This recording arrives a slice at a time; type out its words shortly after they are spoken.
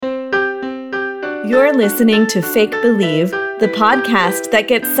You're listening to Fake Believe, the podcast that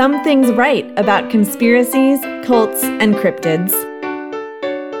gets some things right about conspiracies, cults, and cryptids.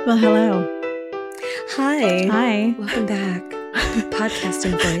 Well, hello. Hi. Hi. Welcome back.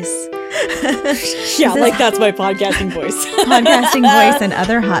 Podcasting voice. Yeah, like that's my podcasting voice. Podcasting voice and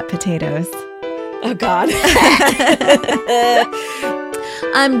other hot potatoes. Oh, God.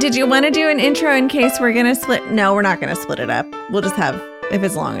 Did you want to do an intro in case we're going to split? No, we're not going to split it up. We'll just have, if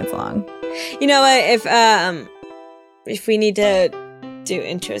it's long, it's long. You know what? If we need to do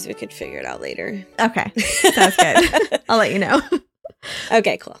intros, we could figure it out later. Okay. Sounds good. I'll let you know.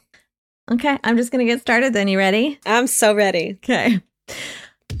 Okay, cool. Okay, I'm just going to get started then. You ready? I'm so ready. Okay.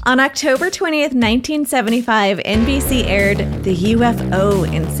 On October 20th, 1975, NBC aired The UFO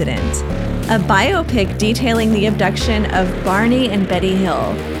Incident, a biopic detailing the abduction of Barney and Betty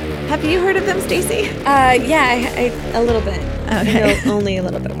Hill. Have you heard of them, Stacey? Yeah, I a little bit. Okay. I know only a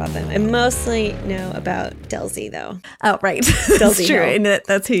little bit about them. I mostly know about Delzy, though. Oh, right. Delzy That's true. Hill. And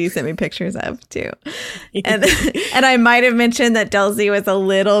that's who you sent me pictures of, too. And I might have mentioned that Delzy was a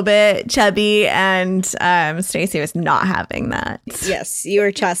little bit chubby, and Stacey was not having that. Yes, you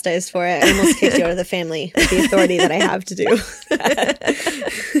were chastised for it. I almost kicked you out of the family with the authority that I have to do.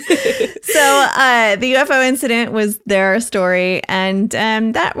 So the UFO incident was their story, and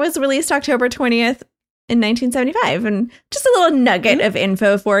that was released October 20th in 1975. And just a little nugget of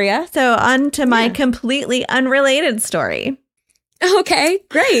info for you. So on to my completely unrelated story. Okay,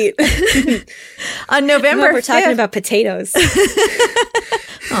 great. On November 5th. We're talking about potatoes.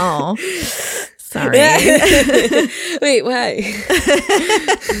 Oh, sorry. Wait, why?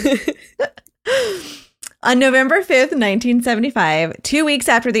 On November 5th, 1975, 2 weeks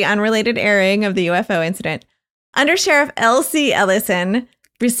after the unrelated airing of the UFO incident, Under Sheriff L.C. Ellison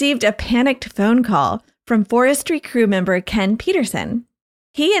received a panicked phone call from forestry crew member Ken Peterson.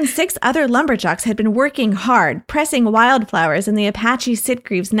 He and 6 other lumberjacks had been working hard, pressing wildflowers in the Apache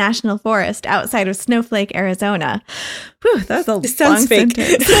Sitgreaves National Forest outside of Snowflake, Arizona. Whew, that was a long fake.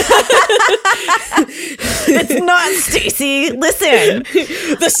 sentence. It's not, Stacey. Listen.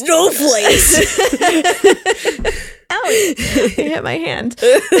 The snowflakes. Ow, I hit my hand.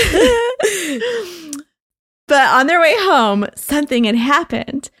 But on their way home, something had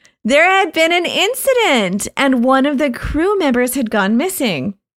happened. There had been an incident, and one of the crew members had gone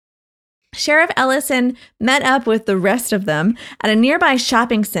missing. Sheriff Ellison met up with the rest of them at a nearby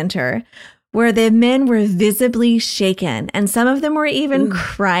shopping center where the men were visibly shaken, and some of them were even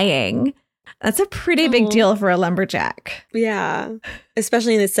crying. That's a pretty big deal for a lumberjack. Yeah,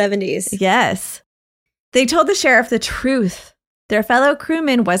 especially in the 70s. Yes. They told the sheriff the truth. Their fellow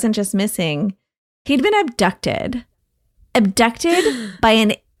crewman wasn't just missing. He'd been abducted. Abducted by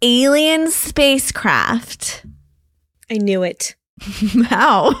an alien spacecraft. I knew it.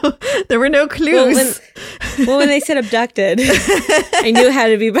 How? There were no clues. Well, when they said abducted, I knew it had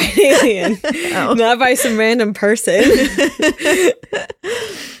to be by an alien, not by some random person.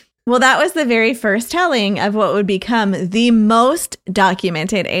 Well, that was the very first telling of what would become the most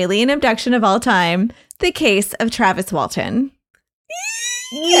documented alien abduction of all time, the case of Travis Walton.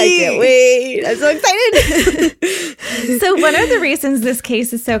 I can't wait. I'm so excited. So one of the reasons this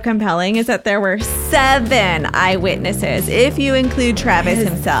case is so compelling is that there were 7 eyewitnesses, if you include Travis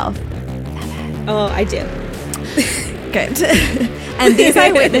himself. Oh, I do. Good. And these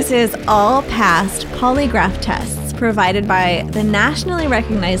eyewitnesses all passed polygraph tests provided by the nationally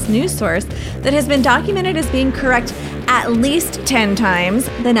recognized news source that has been documented as being correct at least 10 times,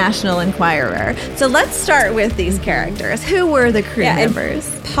 the National Enquirer. So let's start with these characters. Who were the crew members?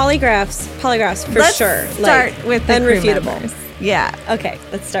 Polygraphs for let's sure. Start with the unrefutable. crew members. Yeah. Okay,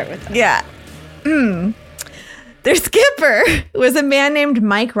 let's start with that. Yeah. Their skipper was a man named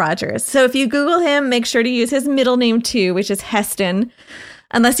Mike Rogers. So if you Google him, make sure to use his middle name too, which is Heston.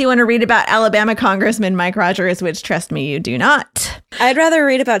 Unless you want to read about Alabama Congressman Mike Rogers, which, trust me, you do not. I'd rather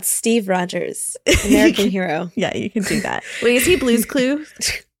read about Steve Rogers, American hero. Yeah, you can do that. Wait, is he Blue's Clues?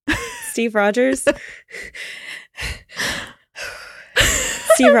 Steve Rogers?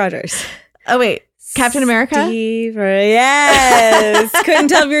 Steve Rogers. Oh, wait. Captain America? Yes. Couldn't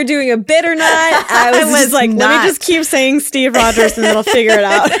tell if you were doing a bit or not. I was just like, let me just keep saying Steve Rogers and then I'll figure it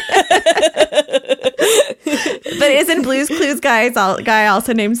out. But isn't Blue's Clues guy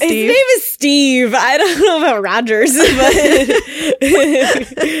also named Steve? His name is Steve. I don't know about Rogers, but...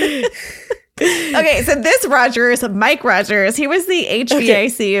 Okay, so this Rogers, Mike Rogers, he was the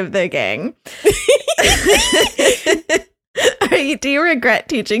HVAC of the gang. Do you regret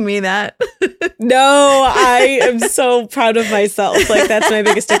teaching me that? No, I am so proud of myself. Like, that's my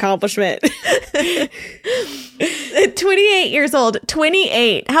biggest accomplishment. 28 years old.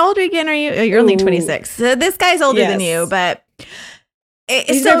 28. How old again are you? Oh, you're only 26. So this guy's older than you, but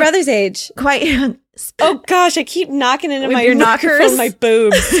he's my brother's age. Quite young. Oh gosh, I keep knocking into With my your knockers? my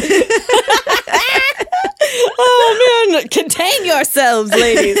boobs. Oh man, contain yourselves,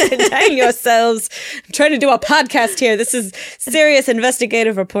 ladies. Contain yourselves. I'm trying to do a podcast here. This is serious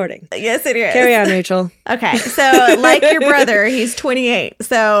investigative reporting. Yes, it is. Carry on, Rachel. Okay, so like your brother, he's 28.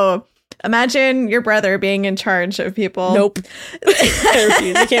 So imagine your brother being in charge of people. Nope. I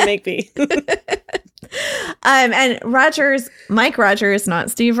refuse. You can't make me. And Mike Rogers, not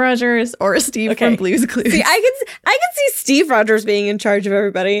Steve Rogers or Steve from Blue's Clues. See, I can see Steve Rogers being in charge of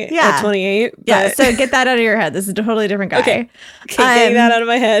everybody at 28. Yeah, so get that out of your head. This is a totally different guy. Okay, getting that out of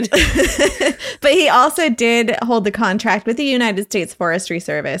my head. But he also did hold the contract with the United States Forestry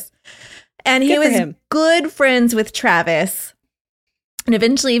Service. And he was good friends with Travis. And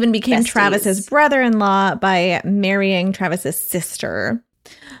eventually even became Travis's brother-in-law by marrying Travis's sister.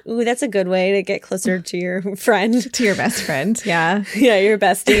 Ooh, that's a good way to get closer to your friend. To your best friend, yeah. Yeah, your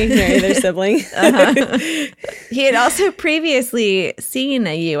bestie, marry their sibling. He had also previously seen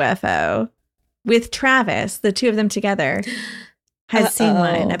a UFO with Travis. The two of them together had seen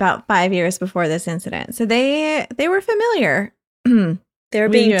one about 5 years before this incident. So they were familiar. They were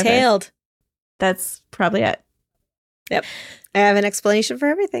being tailed. That's probably it. Yep. I have an explanation for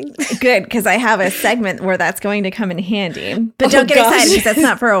everything. Good, because I have a segment where that's going to come in handy. But don't get excited because that's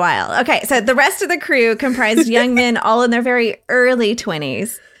not for a while. Okay, so the rest of the crew comprised young men all in their very early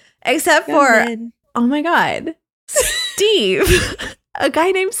 20s. Except for, oh my God, Steve. A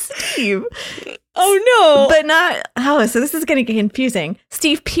guy named Steve. Oh no. But not, so this is going to get confusing.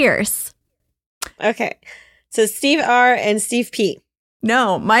 Steve Pierce. Okay, so Steve R. and Steve P.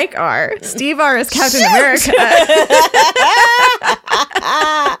 No, Mike R. Steve R. is Captain America.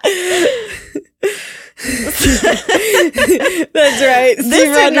 That's right. This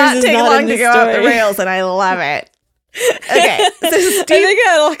did not take long to go off the rails, and I love it. Okay, so Steve, I think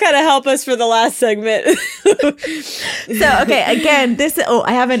that'll kind of help us for the last segment. So, okay, again,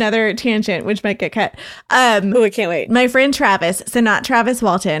 I have another tangent, which might get cut. I can't wait. My friend Travis, so not Travis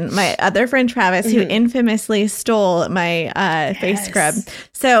Walton, my other friend Travis, who infamously stole my face scrub.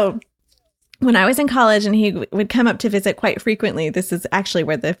 So when I was in college and he would come up to visit quite frequently, this is actually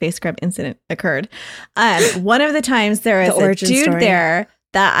where the face scrub incident occurred. One of the times there was a dude there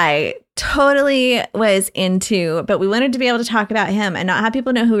that I totally was into, but we wanted to be able to talk about him and not have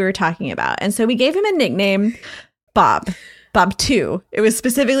people know who we were talking about. And so we gave him a nickname, Bob 2. It was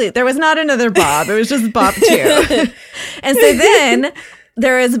specifically, there was not another Bob. It was just Bob 2. And so then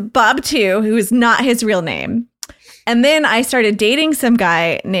there was Bob 2, who is not his real name. And then I started dating some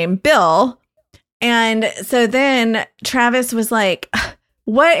guy named Bill. And so then Travis was like,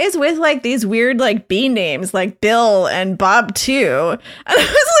 what is with like these weird like B names like Bill and Bob 2? And I was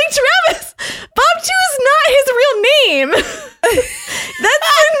like, Travis, Bob 2 is not his real name. That's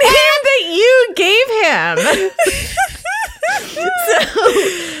the name that you gave him.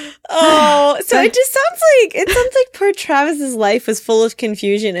 So it just sounds like poor Travis's life was full of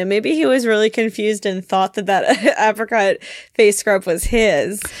confusion, and maybe he was really confused and thought that apricot face scrub was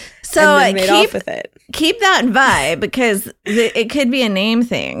his. So and then made off with it. Keep that vibe because it could be a name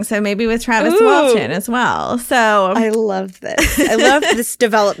thing. So maybe with Travis Walton as well. So I love this. I love this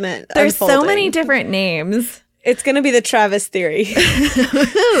development. There's so many different names. It's going to be the Travis theory.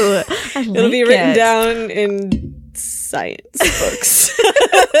 It'll be written down in science books.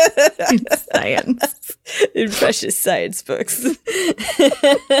 In science. In precious science books.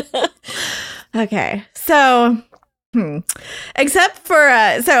 Okay. So except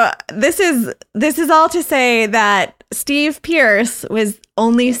for so this is all to say that Steve Pierce was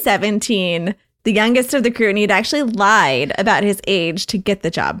only 17, the youngest of the crew, and he'd actually lied about his age to get the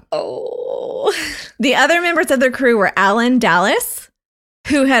job. Oh. The other members of the crew were Alan Dallas,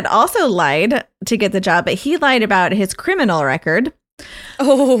 who had also lied to get the job, but he lied about his criminal record.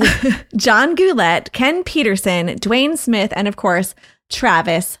 Oh. John Goulet, Ken Peterson, Dwayne Smith, and of course,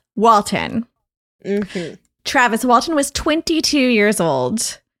 Travis Walton. Mm-hmm. Travis Walton was 22 years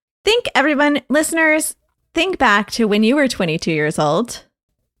old. Listeners, think back to when you were 22 years old.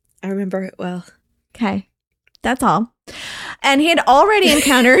 I remember it well. Okay. That's all. And he had already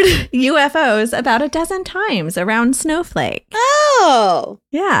encountered UFOs about a dozen times around Snowflake. Oh.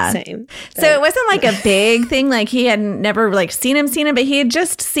 Yeah. Same. So it wasn't like a big thing. Like he had never like seen him, but he had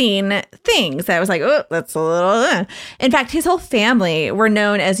just seen things that was like, oh, that's a little. In fact, his whole family were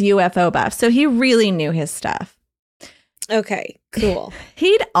known as UFO buffs. So he really knew his stuff. Okay, cool.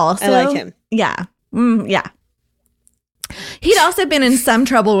 He'd also... I like him. Yeah. Yeah. He'd also been in some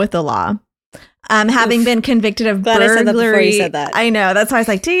trouble with the law, having been convicted of Glad burglary. I said that before you said that. I know. That's why I was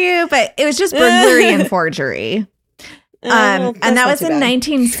like, do you? But it was just burglary and forgery. Well, and that that's was not in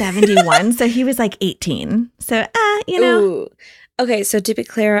too bad. 1971. So he was like 18. So, you know. Ooh. Okay, so to be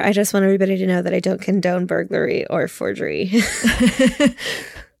clear, I just want everybody to know that I don't condone burglary or forgery.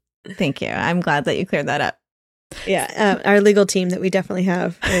 Thank you. I'm glad that you cleared that up. Yeah, our legal team that we definitely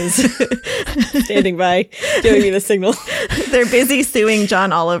have is standing by, giving me the signal. They're busy suing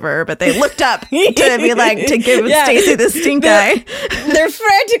John Oliver, but they looked up to be like, to give Stacey the stink eye. They're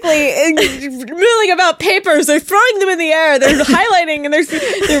frantically milling about papers. They're throwing them in the air. They're highlighting and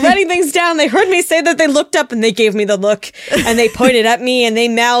they're writing things down. They heard me say that they looked up and they gave me the look and they pointed at me and they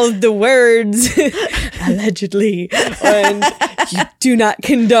mouthed the words, allegedly, and you do not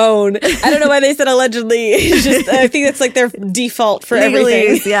condone. I don't know why they said allegedly. It's just, I think it's like their default for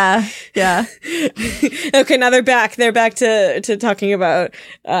everything. Yeah. Okay, now they're back. They're back to talking about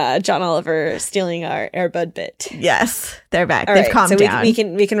John Oliver stealing our Airbud bit. Yes, they're back. All They've right, calmed so down. we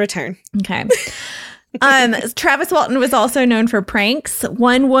can return. Okay. Travis Walton was also known for pranks.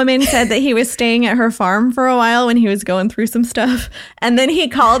 One woman said that he was staying at her farm for a while when he was going through some stuff. And then he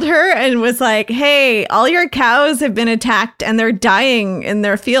called her and was like, hey, all your cows have been attacked and they're dying in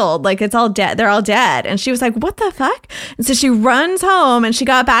their field. Like, it's all dead. They're all dead. And she was like, what the fuck? And so she runs home and she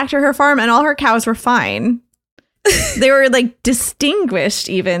got back to her farm and all her cows were fine. They were like distinguished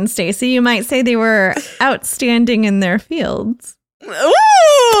even, Stacey. You might say they were outstanding in their fields. Ooh,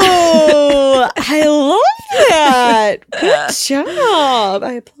 I love that. Good job.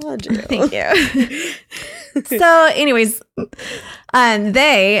 I applaud you. Thank you. So, anyways,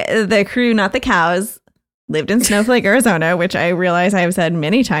 the crew, not the cows, lived in Snowflake, Arizona, which I realize I have said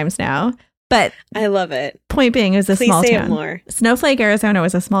many times now. But I love it. point being, it was a Please small say town. it more. Snowflake, Arizona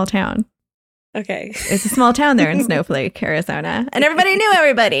was a small town. Okay. It's a small town there in Snowflake, Arizona. And everybody knew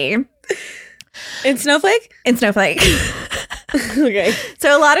everybody In Snowflake? in Snowflake. Okay.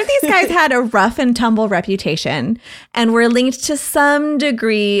 So a lot of these guys had a rough and tumble reputation and were linked to some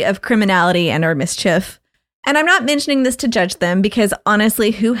degree of criminality and or mischief. And I'm not mentioning this to judge them because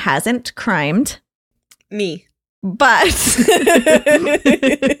honestly, who hasn't crimed? Me. But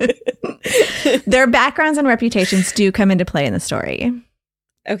their backgrounds and reputations do come into play in the story.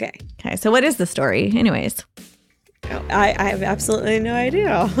 Okay. Okay, so what is the story anyways? I have absolutely no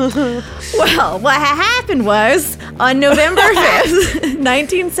idea. Well, what happened was on November 5th,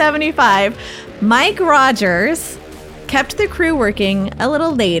 1975, Mike Rogers kept the crew working a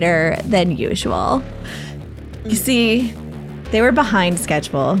little later than usual. You see, they were behind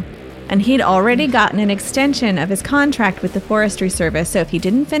schedule, and he'd already gotten an extension of his contract with the Forestry Service, so if he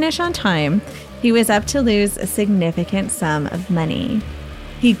didn't finish on time, he was up to lose a significant sum of money.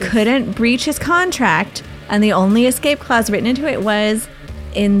 He couldn't breach his contract, and the only escape clause written into it was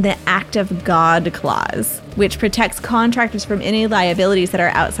in the Act of God clause, which protects contractors from any liabilities that are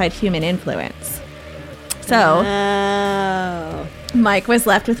outside human influence. So, Oh. Mike was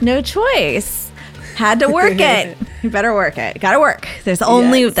left with no choice. Had to work it. You better work it. Gotta work. That's the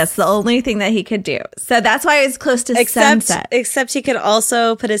only thing that he could do. So that's why it's close to sunset. Except he could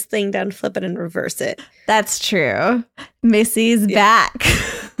also put his thing down, flip it, and reverse it. That's true. Missy's back.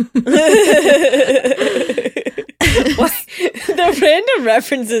 The random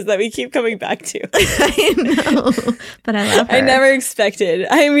references that we keep coming back to. I know, but I love her. I never expected.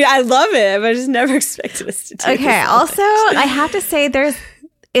 I mean, I love it, but I just never expected us to do Okay, this. also, I have to say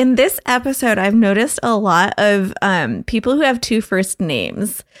in this episode, I've noticed a lot of people who have two first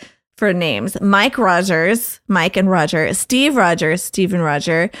names for names. Mike Rogers, Mike and Roger, Steve Rogers, Stephen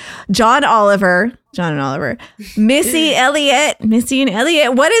Roger, John Oliver, John and Oliver, Missy Elliott, Missy and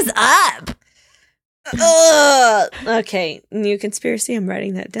Elliott. What is up? Ugh. Okay, new conspiracy. I'm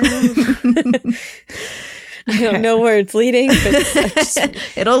writing that down. I don't know where it's leading, but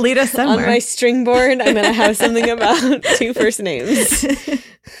It'll lead us on somewhere. my string board, I'm going to have something about two first names.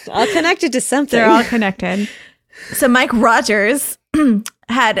 I'll connect it to something. They're all connected. So Mike Rogers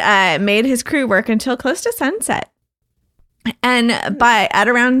had made his crew work until close to sunset. And at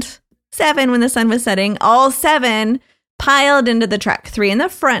around 7 when the sun was setting, all 7 piled into the truck. 3 in the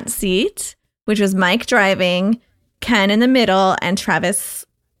front seat, which was Mike driving, Ken in the middle, and Travis,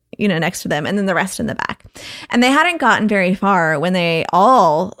 next to them, and then the rest in the back. And they hadn't gotten very far when they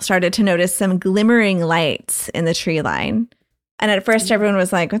all started to notice some glimmering lights in the tree line. And at first everyone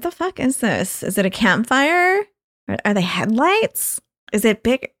was like, what the fuck is this? Is it a campfire? Are they headlights? is it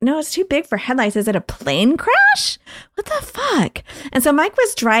big? No, it's too big for headlights. Is it a plane crash? What the fuck? And so Mike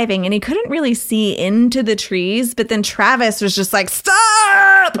was driving and he couldn't really see into the trees, but then Travis was just like,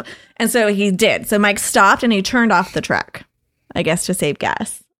 stop! And so he did. So Mike stopped and he turned off the truck, I guess to save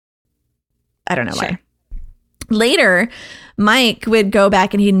gas. I don't know why. Later, Mike would go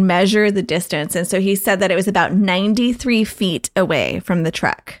back and he'd measure the distance. And so he said that it was about 93 feet away from the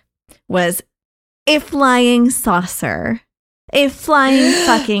truck was a flying saucer. A flying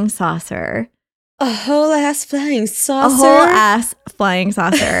fucking saucer. A whole ass flying saucer. A whole ass flying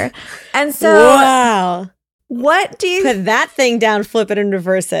saucer. And so, wow. What do you put that thing down, flip it, and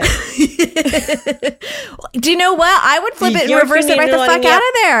reverse it? Do you know what? I would flip it and reverse it right the fuck out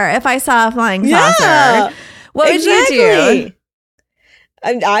of there if I saw a flying saucer. What would you do?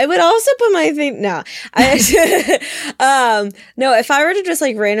 I would also put my thing. No, no. If I were to just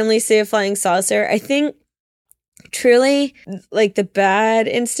like randomly see a flying saucer, I think truly like the bad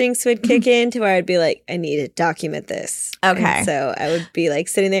instincts would kick in to where I'd be like, I need to document this. Okay. And so I would be like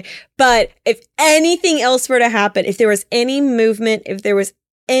sitting there. But if anything else were to happen, if there was any movement, if there was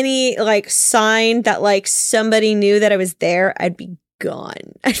any like sign that like somebody knew that I was there, I'd be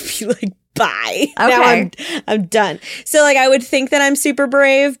gone. I'd be like, bye. Okay. Now I'm done. So like I would think that I'm super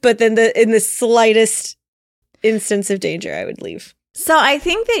brave, but then in the slightest instance of danger, I would leave. So I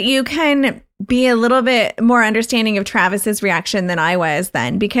think that you can be a little bit more understanding of Travis's reaction than I was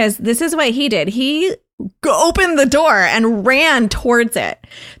then, because this is what he did. He opened the door and ran towards it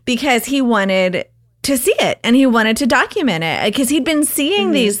because he wanted to see it and he wanted to document it because he'd been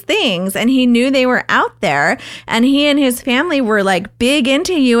seeing these things and he knew they were out there, and he and his family were like big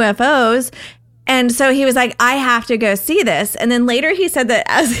into UFOs. And so he was like, I have to go see this. And then later he said that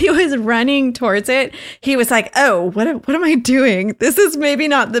as he was running towards it, he was like, oh, what am I doing? This is maybe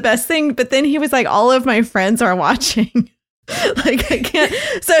not the best thing. But then he was like, all of my friends are watching. Like, I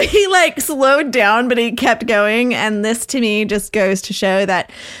can't. So he like slowed down, but he kept going. And this to me just goes to show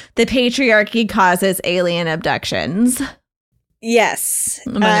that the patriarchy causes alien abductions. Yes,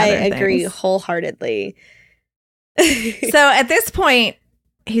 I agree wholeheartedly. So at this point,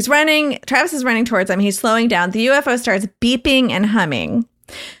 he's running. Travis is running towards him. He's slowing down. The UFO starts beeping and humming.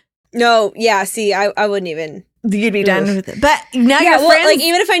 No, yeah. See, I wouldn't even. You'd be done with it. But now your friends, like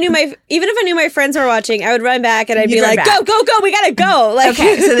even if I knew my friends were watching, I would run back and I'd be like, go, we gotta go. Like,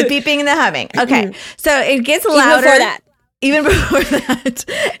 okay, so the beeping and the humming. Okay, so it gets louder. Even before that.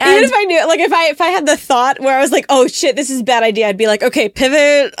 And even if I knew, like, if I had the thought where I was like, oh shit, this is a bad idea, I'd be like, okay,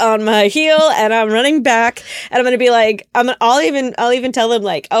 pivot on my heel, and I'm running back, and I'm gonna be like, I'll even tell them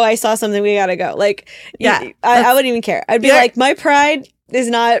like, oh, I saw something, we gotta go. Like, yeah, I wouldn't even care. I'd be like, my pride is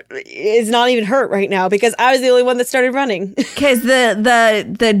not even hurt right now because I was the only one that started running. Because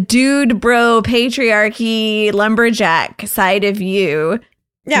the dude bro patriarchy lumberjack side of you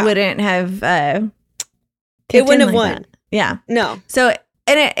wouldn't have. It wouldn't have won. That. Yeah. No. So,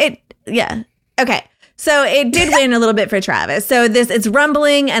 and it yeah. Okay. So it did win a little bit for Travis. So it's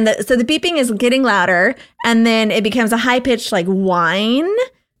rumbling, and so the beeping is getting louder, and then it becomes a high pitched like whine,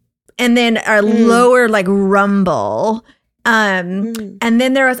 and then a lower like rumble. And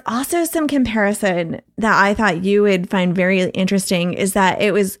then there was also some comparison that I thought you would find very interesting, is that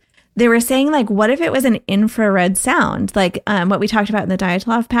they were saying, like, what if it was an infrared sound? Like what we talked about in the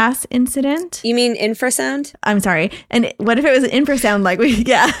Dyatlov Pass incident. You mean infrasound? I'm sorry. And what if it was an infrasound? Like,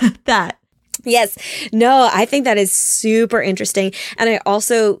 that. Yes. No, I think that is super interesting. And I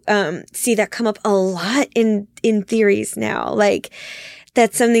also see that come up a lot in theories now. Like,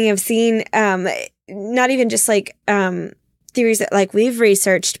 that's something I've seen, not even just like theories that like we've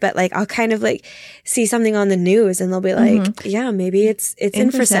researched, but like I'll kind of like see something on the news and they'll be like, yeah, maybe it's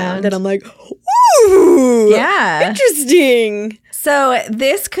infrasound. And I'm like, ooh, yeah, interesting. So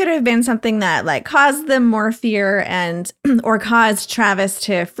this could have been something that like caused them more fear and or caused Travis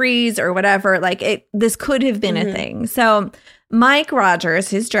to freeze or whatever. Like this could have been a thing. So Mike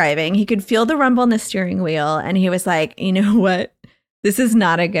Rogers, who's driving, he could feel the rumble in the steering wheel, and he was like, you know what? This is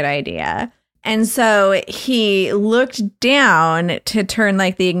not a good idea. And so he looked down to turn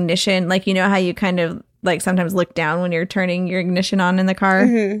like the ignition, like, you know how you kind of like sometimes look down when you're turning your ignition on in the car.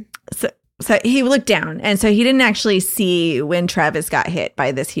 So he looked down, and so he didn't actually see when Travis got hit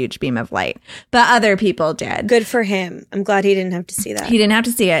by this huge beam of light, but other people did. Good for him. I'm glad he didn't have to see that. He didn't have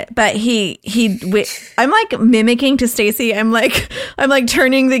to see it, but I'm like mimicking to Stacy. I'm like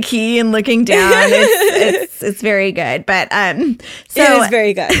turning the key and looking down. It's very good, but so it is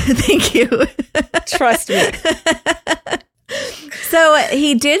very good. Thank you. Trust me. So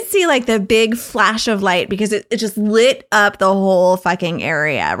he did see like the big flash of light because it just lit up the whole fucking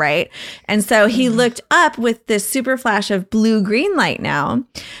area, right? And so he looked up with this super flash of blue-green light now,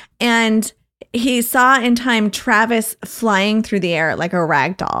 and he saw in time Travis flying through the air like a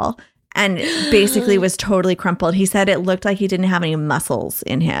rag doll and basically was totally crumpled. He said it looked like he didn't have any muscles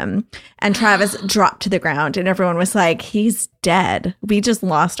in him. And Travis dropped to the ground and everyone was like, he's dead. We just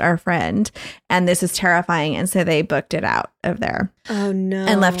lost our friend. And this is terrifying. And so they booked it out of there. Oh, no.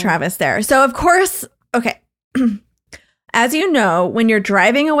 And left Travis there. So, of course, okay. As you know, when you're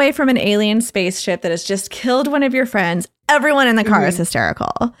driving away from an alien spaceship that has just killed one of your friends, everyone in the car is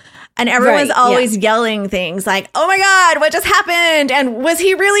hysterical. And everyone's always yelling things like, oh my God, what just happened? And was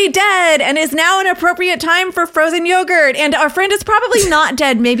he really dead? And is now an appropriate time for frozen yogurt? And our friend is probably not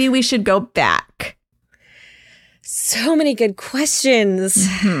dead. Maybe we should go back. So many good questions.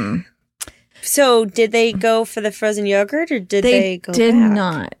 So did they go for the frozen yogurt or did they go did back?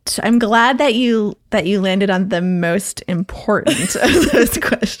 not. I'm glad that you landed on the most important of those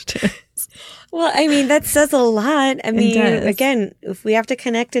questions. Well, I mean, that says a lot. I mean, does. again, if we have to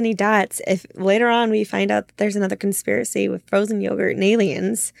connect any dots, if later on we find out that there's another conspiracy with frozen yogurt and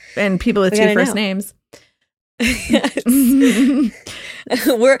aliens. And people with two first names. We're,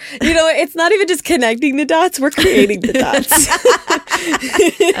 it's not even just connecting the dots, we're creating the dots.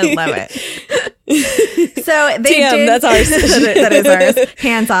 I love it. So they TM, did. that's ours. That is ours.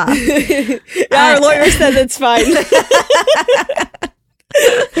 Hands off. Our lawyer said it's fine.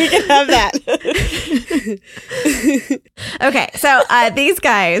 We can have that. Okay, so these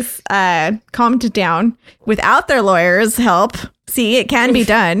guys calmed down without their lawyer's help. See, it can be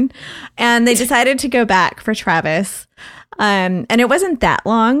done. And they decided to go back for Travis. And it wasn't that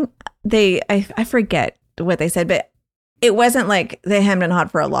long. I forget what they said, but it wasn't like they hemmed and hawed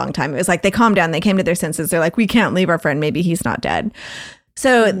for a long time. It was like they calmed down. They came to their senses. They're like, we can't leave our friend. Maybe he's not dead.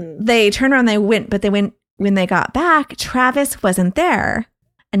 So they turned around, they went, but when they got back, Travis wasn't there.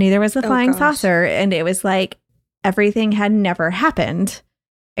 And neither was the flying saucer. And it was like everything had never happened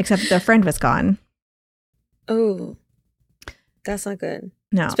except that their friend was gone. Oh, that's not good.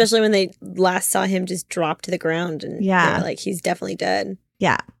 No. Especially when they last saw him just drop to the ground and they were like, he's definitely dead.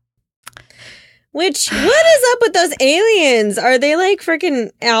 Yeah. What is up with those aliens? Are they like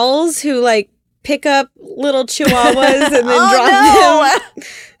freaking owls who like pick up little chihuahuas and then drop them?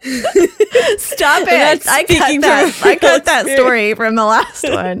 Stop it. I cut that story from the last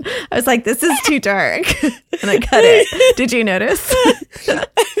one. I was like, this is too dark. And I cut it. Did you notice?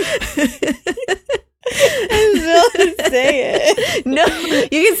 I still say it. No, you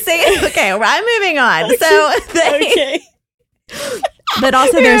can say it. Okay, well, I'm moving on. So okay. But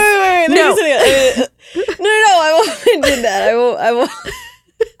also there's wait, no, I won't do that. I won't.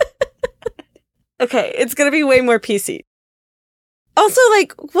 Okay, it's gonna be way more PC. Also,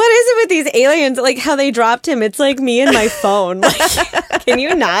 like, what is it with these aliens? Like, how they dropped him? It's like me and my phone. Like, can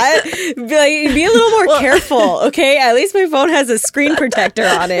you not be a little more careful? Okay, at least my phone has a screen protector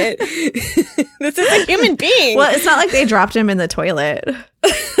on it. This is a human being. Well, it's not like they dropped him in the toilet.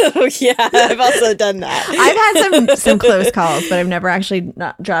 Oh yeah, I've also done that. I've had some close calls, but I've never actually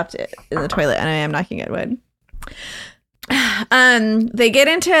not dropped it in the toilet, and I am knocking at wood. They get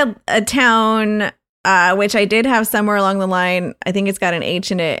into a town, which I did have somewhere along the line. I think it's got an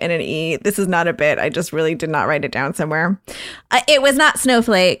H in it and an E. This is not a bit. I just really did not write it down somewhere. It was not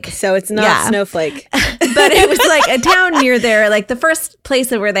Snowflake. So it's not Snowflake. But it was like a town near there, like the first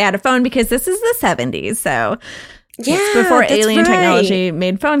place where they had a phone, because this is the 70s. So it's before alien technology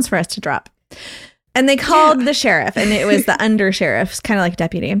made phones for us to drop. And they called the sheriff, and it was the undersheriff, kind of like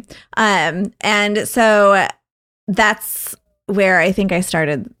deputy. And so that's where I think I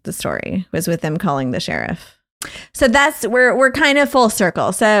started the story, was with them calling the sheriff. So that's we're kind of full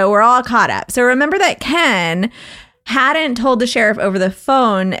circle. So we're all caught up. So remember that Ken hadn't told the sheriff over the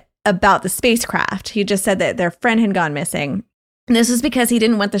phone about the spacecraft. He just said that their friend had gone missing. And this was because he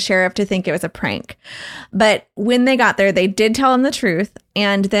didn't want the sheriff to think it was a prank. But when they got there, they did tell him the truth.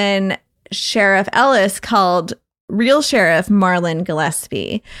 And then Sheriff Ellis called real Sheriff Marlon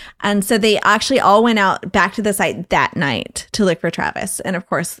Gillespie. And so they actually all went out back to the site that night to look for Travis. And of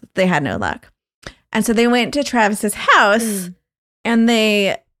course, they had no luck. And so they went to Travis's house and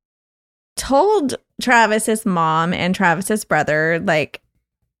they told Travis's mom and Travis's brother, like,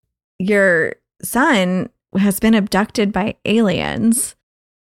 your son has been abducted by aliens.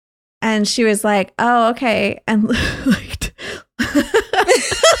 And she was like, oh, okay. And like,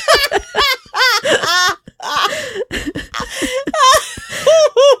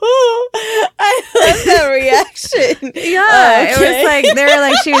 I love that reaction. Yeah, it was like, they were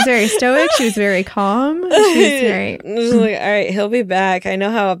like, she was very stoic. She was very calm. She was very. I was like, all right, he'll be back. I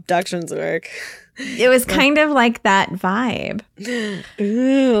know how abductions work. It was kind of like that vibe.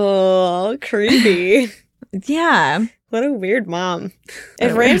 Ooh, creepy. Yeah. What a weird mom.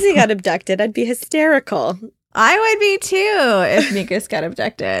 If Ramsey got abducted, I'd be hysterical. I would be too if Minkus got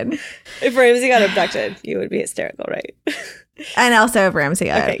abducted. If Ramsey got abducted, you would be hysterical, right? And also if Ramsey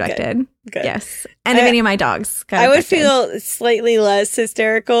got Okay, abducted. Good. Yes. And if any of my dogs got I would abducted. feel slightly less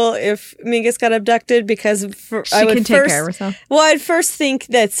hysterical if Minkus got abducted because She can take care of herself. Well, I'd first think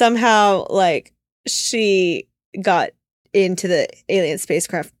that somehow, like, she got into the alien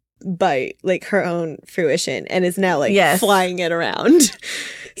spacecraft by, like, her own fruition and is now, like, flying it around.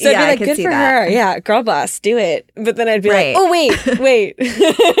 So Yeah, I I'd be could like, see good for that. her. Yeah, girl boss, do it. But then I'd be Right. like, oh, wait.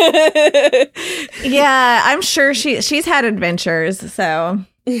 Yeah, I'm sure she's had adventures, so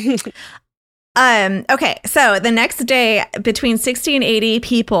okay, so the next day between 60 and 80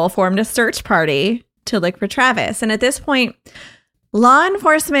 people formed a search party to look for Travis. And at this point, law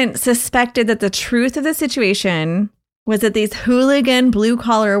enforcement suspected that the truth of the situation was that these hooligan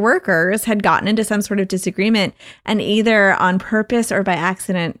blue-collar workers had gotten into some sort of disagreement and either on purpose or by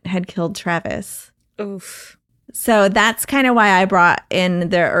accident had killed Travis. Oof. So that's kind of why I brought in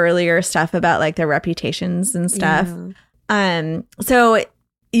the earlier stuff about like their reputations and stuff. Yeah. So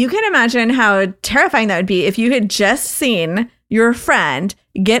you can imagine how terrifying that would be if you had just seen your friend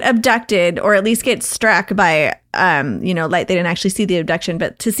get abducted or at least get struck by, light. They didn't actually see the abduction,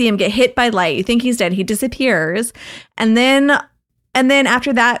 but to see him get hit by light, you think he's dead. He disappears. And then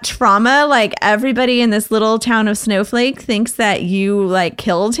after that trauma, like everybody in this little town of Snowflake thinks that you like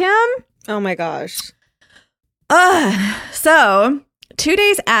killed him. Oh my gosh. So 2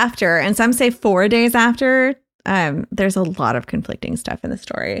 days after, and some say 4 days after, there's a lot of conflicting stuff in the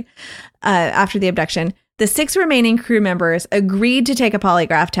story. After the abduction, the 6 remaining crew members agreed to take a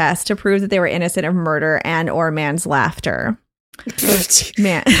polygraph test to prove that they were innocent of murder and or manslaughter.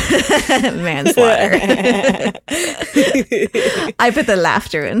 Manslaughter. I put the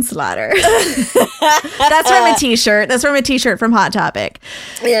laughter in slaughter. That's from a t-shirt. That's from a t-shirt from Hot Topic.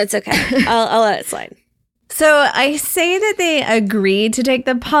 Yeah, it's okay. I'll let it slide. So I say that they agreed to take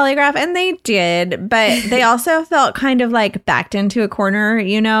the polygraph, and they did, but they also felt kind of like backed into a corner,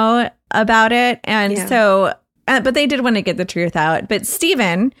 about it. And so, but they did want to get the truth out. But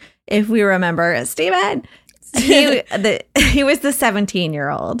Steven, if we remember, Steven, he was the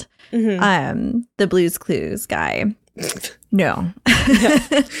 17-year-old, the Blue's Clues guy. No.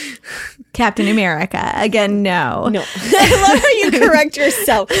 Captain America. Again, no. No. I love how you correct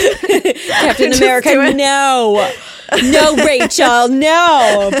yourself. Captain America, no. No, Rachel.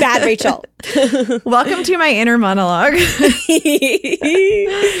 No. Bad Rachel. Welcome to my inner monologue. I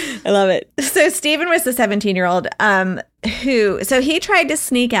love it. So Steven was the 17-year-old so he tried to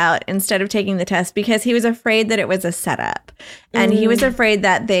sneak out instead of taking the test because he was afraid that it was a setup. And he was afraid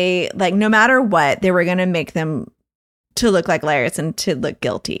that they, like, no matter what, they were going to make them to look like liars and to look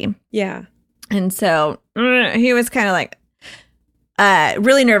guilty. Yeah. And so he was kind of like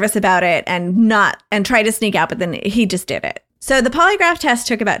really nervous about it and tried to sneak out, but then he just did it. So the polygraph test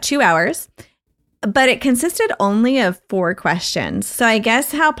took about 2 hours, but it consisted only of 4 questions. So I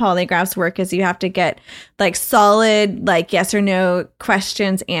guess how polygraphs work is you have to get like solid, like yes or no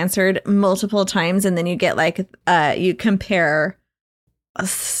questions answered multiple times. And then you get like, you compare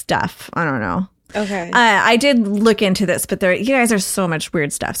stuff. I don't know. Okay. I did look into this, but you guys are so much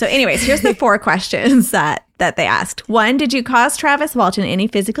weird stuff. So anyways, here's the 4 questions that they asked. 1, did you cause Travis Walton any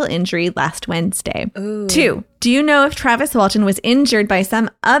physical injury last Wednesday? Ooh. 2, do you know if Travis Walton was injured by some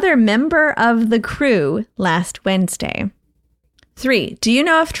other member of the crew last Wednesday? 3, do you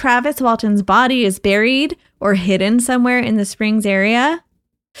know if Travis Walton's body is buried or hidden somewhere in the Springs area?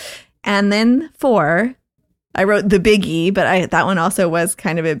 And then 4, I wrote the biggie, but that one also was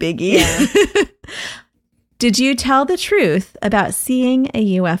kind of a biggie. Yeah. Did you tell the truth about seeing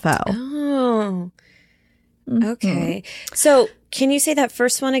a UFO? Oh, okay. So can you say that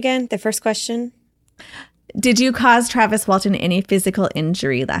first one again? The first question? Did you cause Travis Walton any physical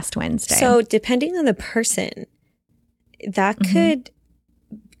injury last Wednesday? So depending on the person, that could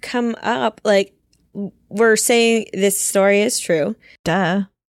come up. Like, we're saying this story is true. Duh.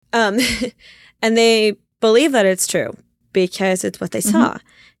 And they believe that it's true because it's what they saw.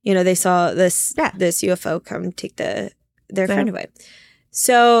 They saw this UFO come take their friend away.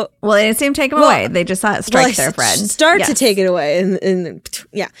 So, well, they didn't see him take him away. They just saw it strike their friend. Start to take it away, and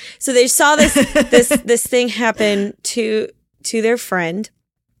yeah. So they saw this this thing happen to their friend,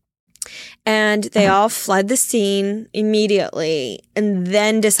 and they all fled the scene immediately, and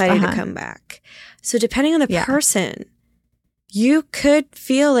then decided to come back. So depending on the person, you could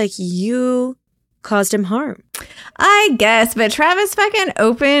feel like you caused him harm. I guess, but Travis fucking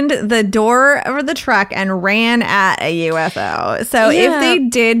opened the door of the truck and ran at a UFO. So if they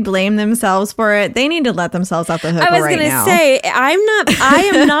did blame themselves for it, they need to let themselves off the hook right now. I was going to say, I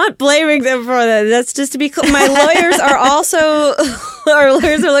am not blaming them for that. That's just to be clear. My lawyers are also, our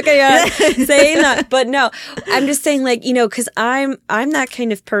lawyers are looking at it saying that. But no, I'm just saying, like, you know, because I'm that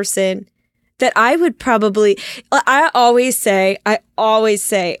kind of person that I would probably, I always say,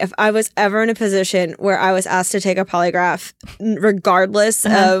 if I was ever in a position where I was asked to take a polygraph, regardless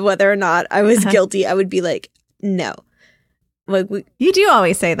of whether or not I was guilty, I would be like, no. Like you do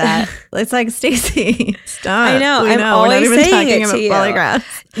always say that. It's like, Stacey, stop. I know. I'm always saying it to you. Polygraphs.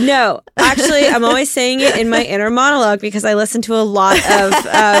 No, actually, I'm always saying it in my inner monologue because I listen to a lot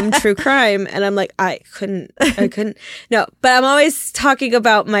of true crime, and I'm like, I couldn't. No, but I'm always talking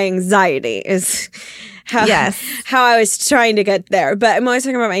about my anxiety is how I was trying to get there. But I'm always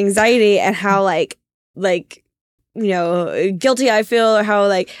talking about my anxiety and how like you know, guilty I feel, or how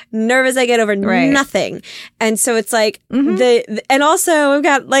like nervous I get over nothing. And so it's like and also we've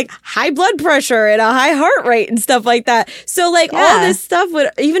got like high blood pressure and a high heart rate and stuff like that. So like all this stuff would,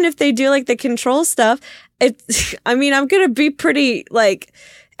 even if they do like the control stuff, it's, I mean, I'm going to be pretty like,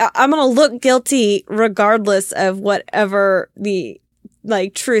 I'm going to look guilty regardless of whatever the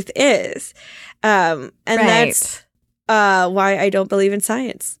like truth is. And that's why I don't believe in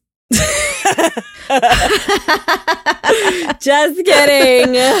science. Just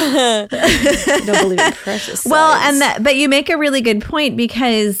kidding. Don't believe in precious science. Well, but you make a really good point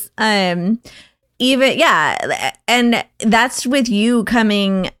because and that's with you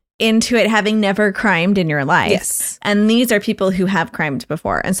coming into it having never crimed in your life. Yes. And these are people who have crimed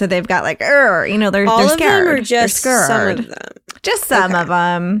before, and so they've got like, you know, they're all scared. Of them or just some of them? Just some of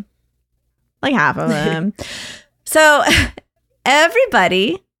them, like half of them. So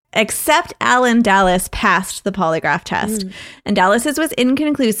everybody except Alan Dallas passed the polygraph test. And Dallas's was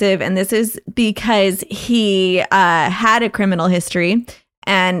inconclusive, and this is because he had a criminal history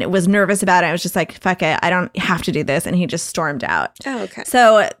and was nervous about it. It was just like, fuck it, I don't have to do this, and he just stormed out. Oh, okay.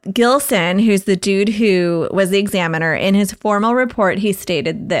 So Gilson, who's the dude who was the examiner, in his formal report, he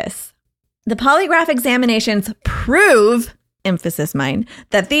stated this: the polygraph examinations prove, emphasis mine,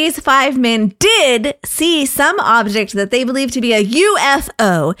 that these 5 men did see some object that they believe to be a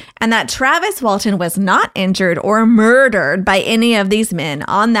UFO, and that Travis Walton was not injured or murdered by any of these men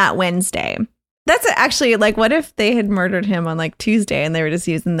on that Wednesday. That's actually like, what if they had murdered him on like Tuesday and they were just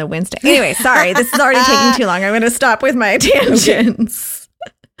using the Wednesday? Anyway, sorry, this is already taking too long. I'm going to stop with my tangents.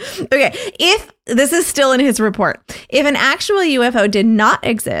 Okay, if this is still in his report, if an actual UFO did not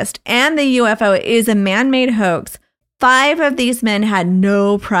exist and the UFO is a man-made hoax, 5 of these men had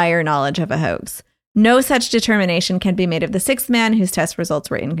no prior knowledge of a hoax. No such determination can be made of the 6th man whose test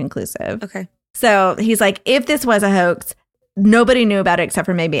results were inconclusive. Okay. So he's like, if this was a hoax, nobody knew about it except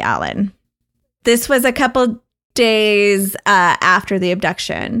for maybe Alan. This was a couple days after the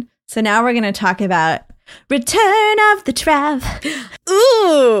abduction. So now we're going to talk about Return of the Trav.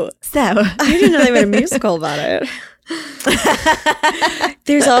 Ooh. So I didn't know they made a musical about it.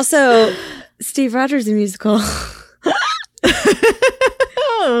 There's also Steve Rogers, the musical.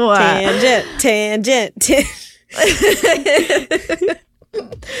 Tangent.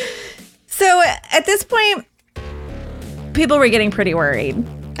 So at this point, people were getting pretty worried.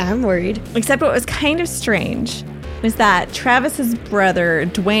 I'm worried. Except what was kind of strange was that Travis's brother,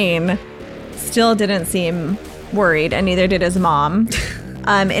 Dwayne, still didn't seem worried, and neither did his mom.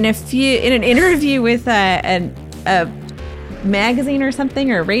 In an interview with a magazine or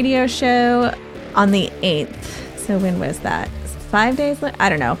something, or a radio show on the 8th. So when was that? 5 days later? I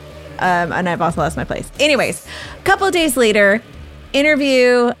don't know. And I've also lost my place. Anyways, a couple of days later,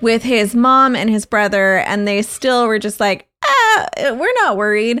 interview with his mom and his brother, and they still were just like, we're not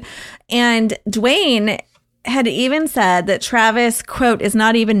worried. And Dwayne had even said that Travis, quote, is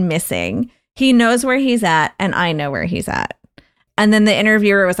not even missing. He knows where he's at, and I know where he's at. And then the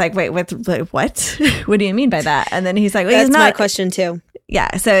interviewer was like, wait, what? What do you mean by that? And then he's like, well, that's he's not. My question too.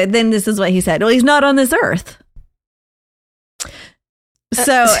 Yeah. So then this is what he said. Well, he's not on this earth.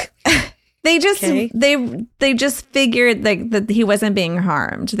 So they just they just figured like that he wasn't being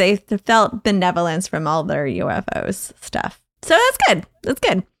harmed. They felt benevolence from all their UFOs stuff. So that's good. That's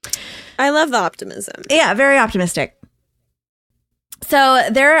good. I love the optimism. Yeah, very optimistic. So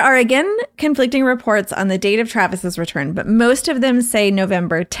there are again conflicting reports on the date of Travis's return, but most of them say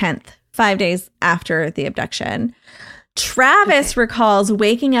November 10th, 5 days after the abduction. Travis recalls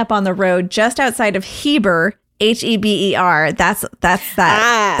waking up on the road just outside of Heber, Heber. That's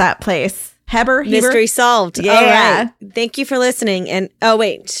that place. Heber? Mystery solved. Yeah. All right. Thank you for listening. And oh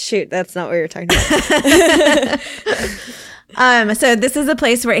wait, shoot, that's not what we were talking about. So this is a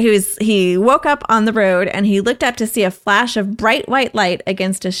place where he woke up on the road and he looked up to see a flash of bright white light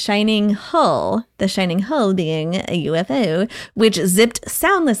against a shining hull, the shining hull being a UFO, which zipped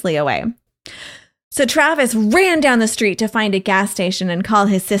soundlessly away. So Travis ran down the street to find a gas station and call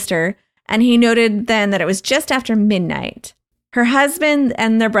his sister, and he noted then that it was just after midnight. Her husband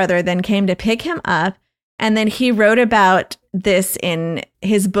and their brother then came to pick him up, and then he wrote about this in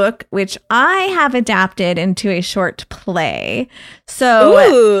his book, which I have adapted into a short play. So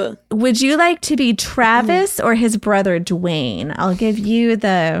Ooh. would you like to be Travis or his brother Dwayne? I'll give you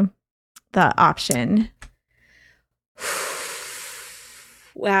the option.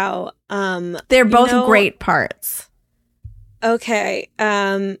 Wow. They're both great parts. Okay.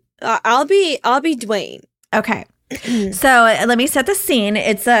 I'll be Dwayne. Okay. So let me set the scene.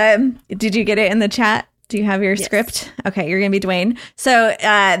 It's did you get it in the chat? Do you have your script? Okay, you're gonna be Dwayne. So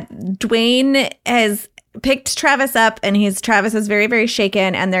Dwayne has picked Travis up, and Travis is very, very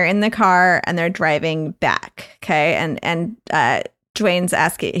shaken, and they're in the car and they're driving back. Okay, and Dwayne's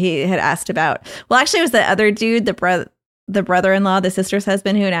asking. He had asked about. Well, actually, it was the other dude, the brother-in-law, the sister's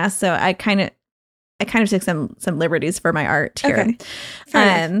husband, who had asked. So I kind of took some liberties for my art here.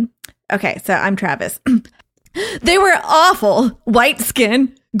 Okay. Okay, so I'm Travis. They were awful. White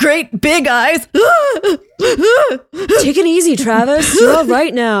skin, great big eyes. Take it easy, Travis. You're all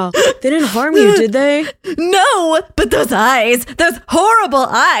right now. They didn't harm you, did they? No, but those eyes, those horrible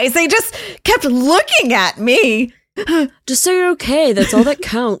eyes, they just kept looking at me. Just say you're okay. That's all that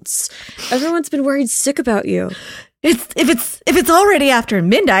counts. Everyone's been worried sick about you. If it's already after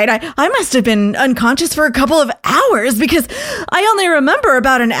midnight, I must have been unconscious for a couple of hours because I only remember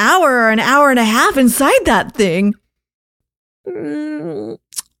about an hour or an hour and a half inside that thing.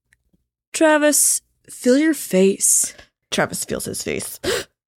 Travis, feel your face. Travis feels his face.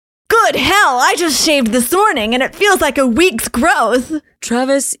 Good hell, I just shaved this morning and it feels like a week's growth.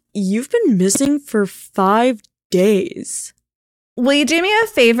 Travis, you've been missing for 5 days. Will you do me a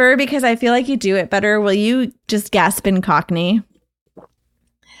favor because I feel like you do it better? Will you just gasp in Cockney?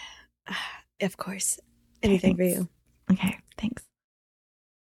 Of course. Anything for you. Okay, thanks.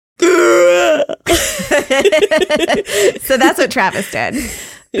 So that's what Travis did.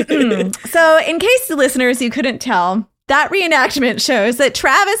 So in case the listeners, you couldn't tell, that reenactment shows that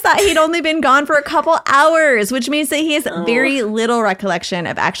Travis thought he'd only been gone for a couple hours, which means that he has very little recollection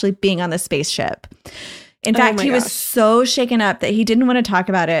of actually being on the spaceship. In fact, he was so shaken up that he didn't want to talk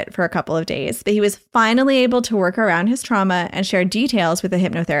about it for a couple of days, but he was finally able to work around his trauma and share details with a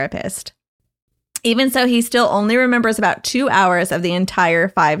hypnotherapist. Even so, he still only remembers about 2 hours of the entire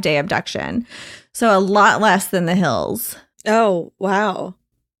 5-day abduction. So a lot less than the Hills. Oh, wow.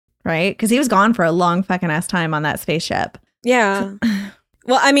 Right? Because he was gone for a long fucking ass time on that spaceship. Yeah.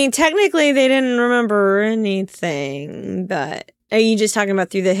 Well, I mean, technically they didn't remember anything, but... Are you just talking about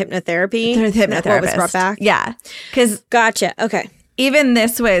through the hypnotherapy? Through the hypnotherapist. What was brought back? Yeah. Because Gotcha. Okay. even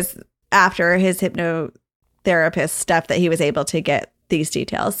this was after his hypnotherapist stuff that he was able to get these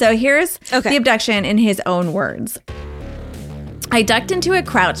details. So here's the abduction in his own words. I ducked into a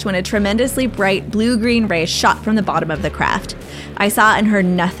crouch when a tremendously bright blue-green ray shot from the bottom of the craft. I saw and heard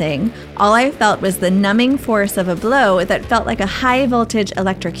nothing. All I felt was the numbing force of a blow that felt like a high-voltage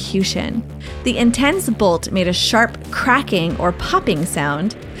electrocution. The intense bolt made a sharp cracking or popping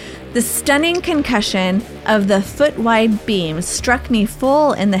sound. The stunning concussion of the foot-wide beam struck me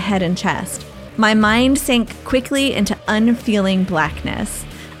full in the head and chest. My mind sank quickly into unfeeling blackness.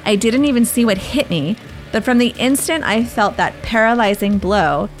 I didn't even see what hit me, but from the instant I felt that paralyzing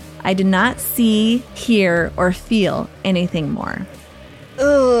blow, I did not see, hear, or feel anything more.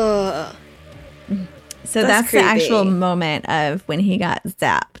 Ugh. So that's the actual moment of when he got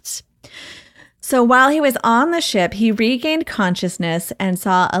zapped. So while he was on the ship, he regained consciousness and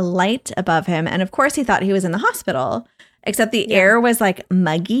saw a light above him. And of course, he thought he was in the hospital, except the air was like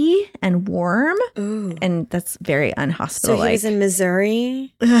muggy and warm. Ooh. And that's very unhospital-like. So he was in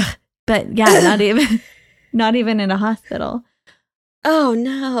Missouri? Ugh. But yeah, not even in a hospital. Oh,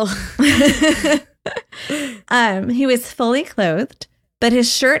 no. He was fully clothed, but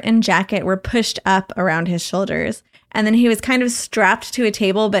his shirt and jacket were pushed up around his shoulders. And then he was kind of strapped to a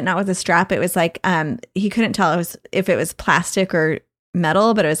table, but not with a strap. It was like he couldn't tell if it was plastic or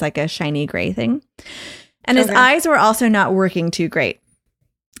metal, but it was like a shiny gray thing. And his eyes were also not working too great.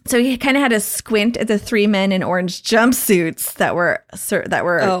 So he kind of had to squint at the 3 men in orange jumpsuits that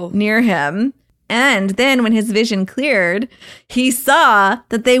were near him. And then when his vision cleared, he saw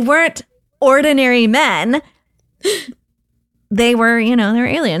that they weren't ordinary men. they were, they're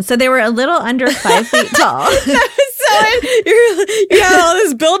aliens. So they were a little under 5 feet tall. You had all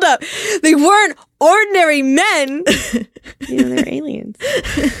this buildup. They weren't ordinary men. They're aliens.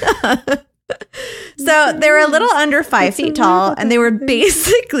 So they were a little under 5 feet tall, and they were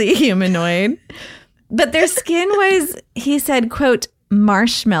basically humanoid. But their skin was, he said, quote,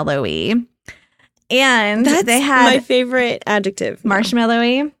 marshmallowy. And they had my favorite adjective.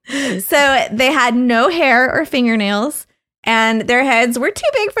 Marshmallowy. So they had no hair or fingernails, and their heads were too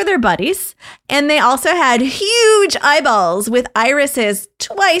big for their bodies. And they also had huge eyeballs with irises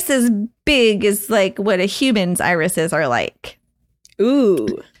twice as big as like what a human's irises are like. Ooh.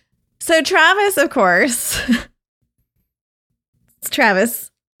 So Travis, of course,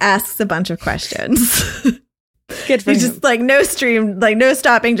 asks a bunch of questions. Good for him. He's just like no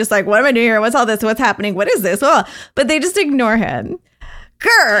stopping, just like, what am I doing here? What's all this? What's happening? What is this? Oh, but they just ignore him.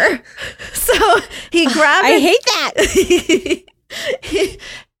 Grr. So he grabbed I hate that.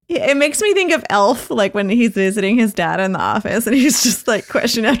 It makes me think of Elf, like when he's visiting his dad in the office and he's just like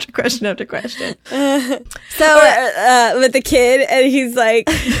question after question after question. With the kid, and he's like,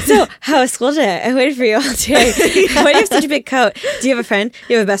 so how was school today? I waited for you all day. Why do you have such a big coat? Do you have a friend?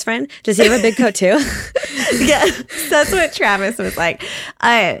 Do you have a best friend? Does he have a big coat too? Yeah, that's what Travis was like.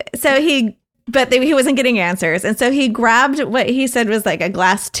 But he wasn't getting answers. And so he grabbed what he said was like a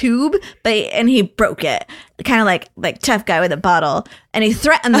glass tube, and he broke it, kind of like tough guy with a bottle. And he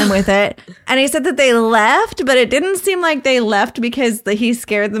threatened them with it. And he said that they left, but it didn't seem like they left because he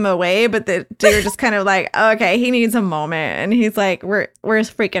scared them away. But they were just kind of like, oh, okay, he needs a moment. And he's like, we're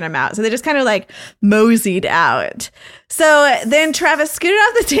freaking him out. So they just kind of like moseyed out. So then Travis scooted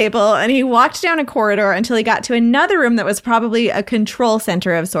off the table and he walked down a corridor until he got to another room that was probably a control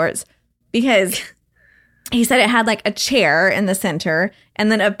center of sorts. Because he said it had like a chair in the center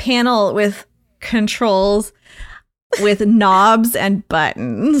and then a panel with controls with knobs and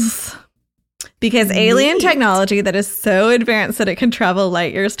buttons. Because alien technology that is so advanced that it can travel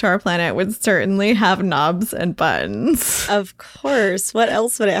light years to our planet would certainly have knobs and buttons. Of course. What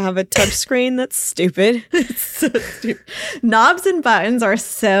else would it have? A touchscreen? That's stupid. It's so stupid. Knobs and buttons are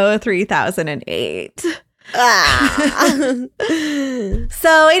so 3008.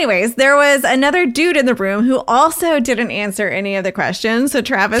 So anyways, there was another dude in the room who also didn't answer any of the questions. So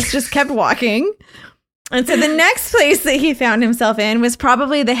Travis just kept walking. And so the next place that he found himself in was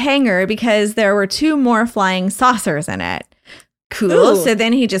probably the hangar because there were 2 more flying saucers in it. Cool. Ooh. So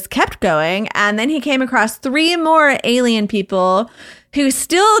then he just kept going. And then he came across 3 more alien people who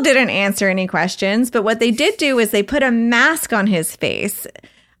still didn't answer any questions. But what they did do is they put a mask on his face.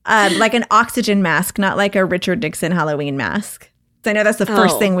 Like an oxygen mask, not like a Richard Nixon Halloween mask. So I know that's the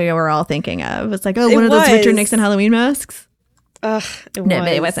first thing we were all thinking of. It's like, one of those Richard Nixon Halloween masks. But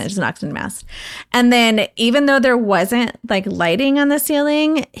it wasn't. Just an oxygen mask. And then even though there wasn't like lighting on the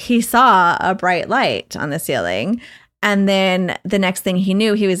ceiling, he saw a bright light on the ceiling. And then the next thing he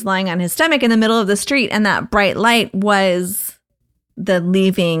knew, he was lying on his stomach in the middle of the street. And that bright light was the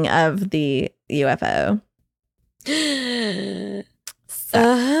leaving of the UFO.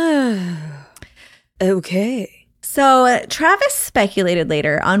 Okay. So Travis speculated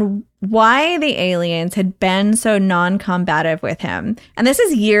later on why the aliens had been so non-combative with him. And this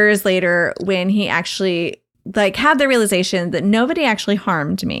is years later when he actually had the realization that nobody actually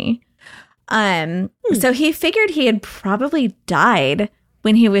harmed me. So he figured he had probably died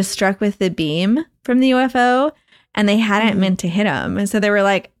when he was struck with the beam from the UFO and they hadn't meant to hit him. And so they were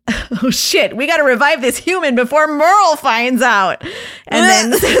like, oh shit, we got to revive this human before Merle finds out. And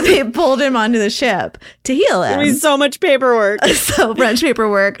then so they pulled him onto the ship to heal him. There's so much paperwork. So much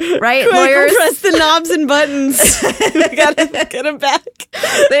paperwork, right? Quick, Lawyers, press the knobs and buttons. We got to get him back.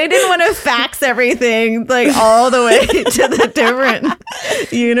 They didn't want to fax everything like all the way to the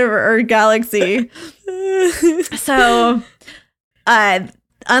different universe or galaxy. So,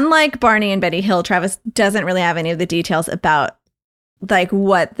 unlike Barney and Betty Hill, Travis doesn't really have any of the details about like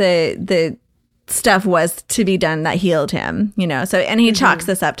what the stuff was to be done that healed him, so, and he chalks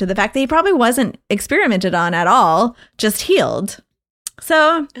this up to the fact that he probably wasn't experimented on at all, just healed.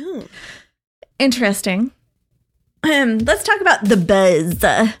 So interesting. Let's talk about the buzz.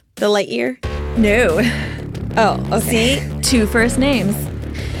 The Lightyear? No. Oh, okay. See, 2 first names.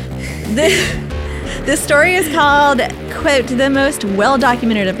 The story is called, quote, the most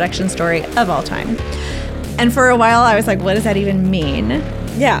well-documented abduction story of all time. And for a while, I was like, what does that even mean?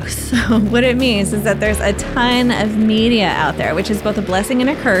 Yeah. So what it means is that there's a ton of media out there, which is both a blessing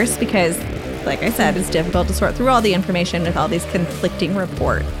and a curse because, like I said, it's difficult to sort through all the information with all these conflicting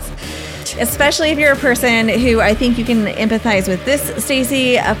reports. Especially if you're a person who, I think you can empathize with this,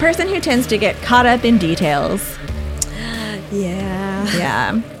 Stacey, a person who tends to get caught up in details. Yeah.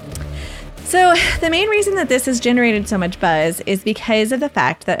 Yeah. So the main reason that this has generated so much buzz is because of the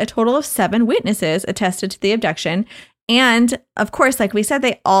fact that a total of 7 witnesses attested to the abduction. And of course, like we said,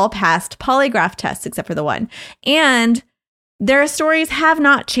 they all passed polygraph tests except for the one. And their stories have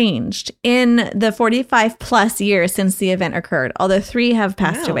not changed in the 45 plus years since the event occurred, although 3 have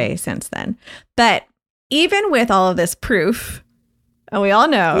passed away since then. But even with all of this proof, and we all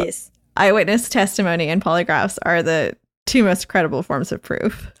know eyewitness testimony and polygraphs are the 2 most credible forms of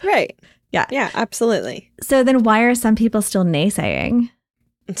proof. Right. Yeah. Yeah, absolutely. So then why are some people still naysaying?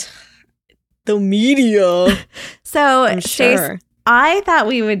 The media. So, I'm sure. I thought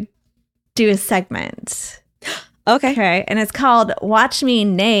we would do a segment. Okay. And it's called Watch Me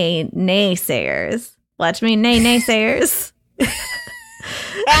Nay Naysayers. Watch Me Nay Naysayers.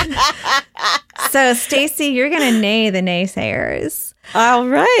 So, Stacey, you're going to nay the naysayers. All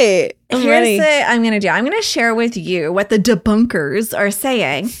right. I'm ready. Here's what I'm going to do. I'm going to share with you what the debunkers are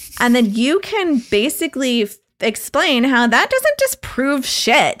saying, and then you can basically explain how that doesn't disprove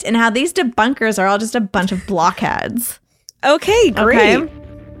shit and how these debunkers are all just a bunch of blockheads. Okay, great.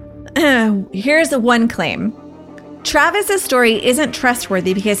 Okay? Here's the one claim. Travis's story isn't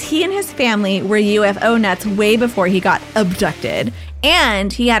trustworthy because he and his family were UFO nuts way before he got abducted,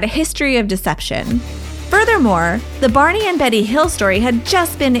 and he had a history of deception. Furthermore, the Barney and Betty Hill story had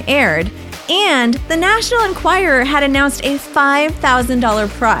just been aired, and the National Enquirer had announced a $5,000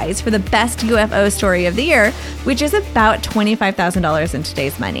 prize for the best UFO story of the year, which is about $25,000 in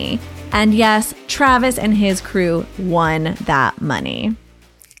today's money. And yes, Travis and his crew won that money.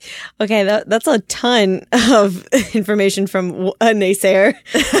 Okay, that's a ton of information from a naysayer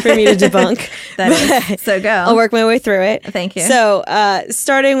for me to debunk. So go. I'll work my way through it. Thank you. So,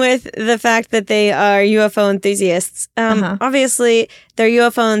 starting with the fact that they are UFO enthusiasts. Obviously, they're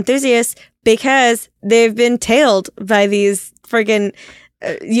UFO enthusiasts because they've been tailed by these friggin'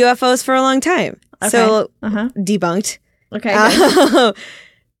 UFOs for a long time. Okay. So, debunked. Okay.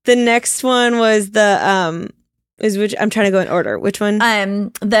 The next one was the... which I'm trying to go in order. Which one?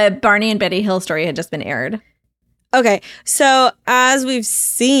 The Barney and Betty Hill story had just been aired. Okay. So as we've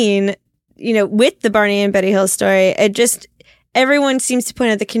seen, with the Barney and Betty Hill story, everyone seems to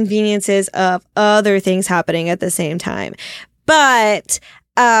point out the conveniences of other things happening at the same time. But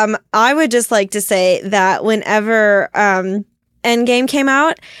I would just like to say that whenever Endgame came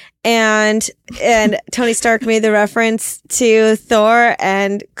out, and Tony Stark made the reference to Thor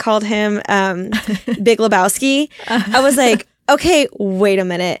and called him Big Lebowski. I was like, okay, wait a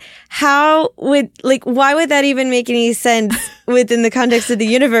minute. Why would that even make any sense within the context of the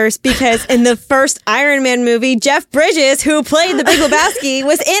universe? Because in the first Iron Man movie, Jeff Bridges, who played the Big Lebowski,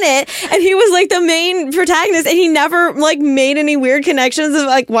 was in it, and he was like the main protagonist, and he never made any weird connections of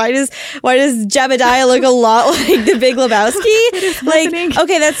why does Jebediah look a lot like the Big Lebowski?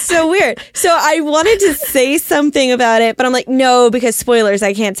 Okay, that's so weird. So I wanted to say something about it, but I'm like, no, because spoilers,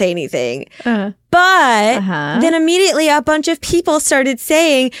 I can't say anything. But then immediately a bunch of people started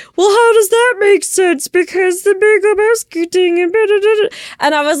saying, well, how does that make sense? Because the Big Lebowski thing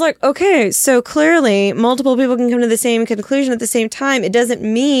and I was like, okay, so clearly multiple people can come to the same conclusion at the same time. It doesn't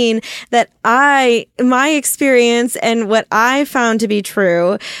mean that my experience and what I found to be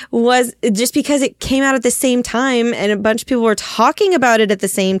true was just because it came out at the same time and a bunch of people were talking about it at the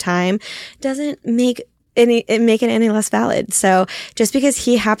same time doesn't make it any less valid. So just because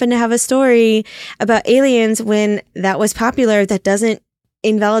he happened to have a story about aliens when that was popular, that doesn't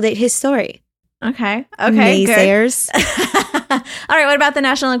invalidate his story. Okay. Naysayers. Good. All right. What about the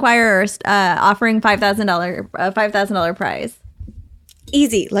National Enquirer offering $5,000 prize?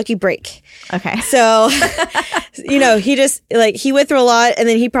 Easy, lucky break. Okay. So, he just he went through a lot, and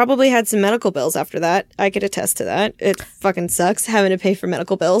then he probably had some medical bills after that. I could attest to that. It fucking sucks having to pay for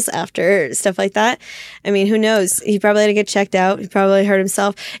medical bills after stuff like that. I mean, who knows? He probably had to get checked out. He probably hurt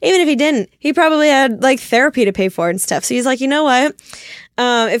himself. Even if he didn't, he probably had therapy to pay for and stuff. So he's like, you know what?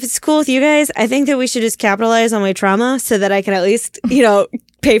 If it's cool with you guys, I think that we should just capitalize on my trauma so that I can at least,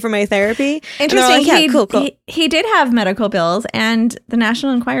 pay for my therapy. Interesting. Like, cool. He did have medical bills, and the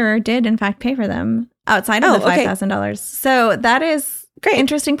National Enquirer did, in fact, pay for them outside of the $5,000. So that is great.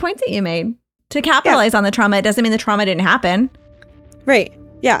 Interesting point that you made. To capitalize on the trauma, it doesn't mean the trauma didn't happen. Right.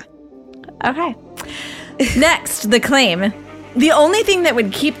 Yeah. Okay. Next, the claim. The only thing that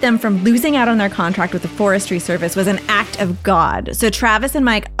would keep them from losing out on their contract with the Forestry Service was an act of God. So Travis and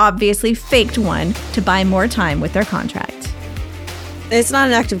Mike obviously faked one to buy more time with their contract. It's not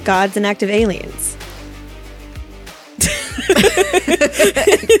an act of God, it's an act of aliens.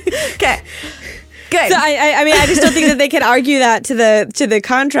 Okay. Good. So I mean, I just don't think that they can argue that to the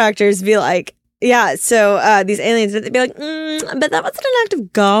contractors. Be like, Yeah, so these aliens, they'd be like, but that wasn't an act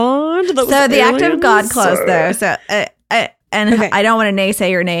of God. That was So the act of God aliens, clause, or-" though. So, and Okay. I don't want to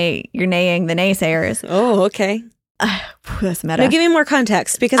naysay you're naying the naysayers. Oh, okay. That's meta. No, give me more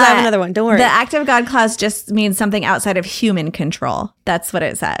context because I have another one. Don't worry. The act of God clause just means something outside of human control. That's what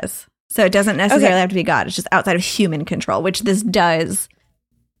it says. So it doesn't necessarily have to be God. It's just outside of human control, which this does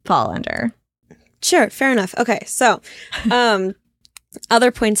fall under. Sure, fair enough. Okay, so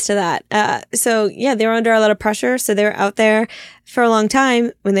other points to that. So yeah, they were under a lot of pressure. So they were out there for a long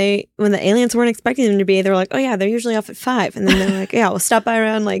time. When the aliens weren't expecting them to be, they were like, oh yeah, they're usually off at 5. And then they're like, yeah, we'll stop by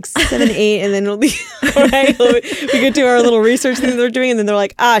around like 7, 8, and then it'll be all right. We get to our little research thing they're doing, and then they're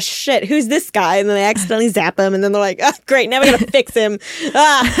like, ah, shit, who's this guy? And then they accidentally zap him, and then they're like, ah, great, now we gotta fix him.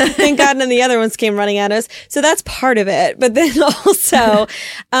 Thank God. And then the other ones came running at us. So that's part of it. But then also,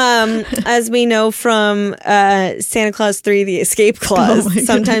 as we know from Santa Claus 3, the escape clause,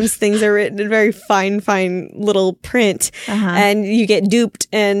 sometimes things are written in very fine little print, and you get duped,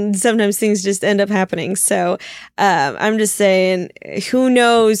 and sometimes things just end up happening. So I'm just saying, who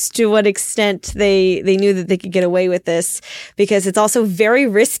knows to what extent they knew that they could get away with this, because it's also very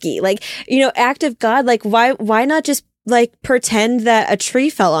risky. Like, act of God, like why not just like pretend that a tree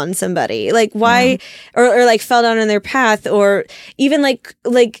fell on somebody? Like why, or like fell down in their path, or even like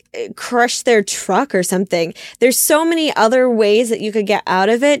crush their truck or something. There's so many other ways that you could get out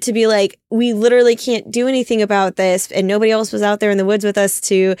of it, to be like, we literally can't do anything about this, and nobody else was out there in the woods with us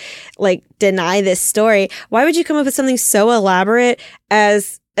to like deny this story. Why would you come up with something so elaborate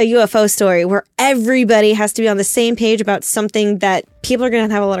as a UFO story where everybody has to be on the same page about something that people are going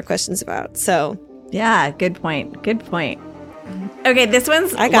to have a lot of questions about? So Yeah, good point. Good point. Okay, this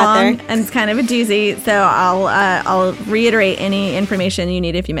one's I got long there. and it's kind of a doozy, so I'll reiterate any information you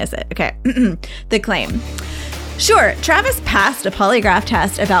need if you miss it. Okay, the claim. Sure, Travis passed a polygraph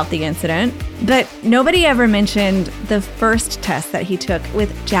test about the incident, but nobody ever mentioned the first test that he took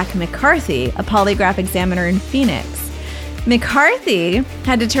with Jack McCarthy, a polygraph examiner in Phoenix. McCarthy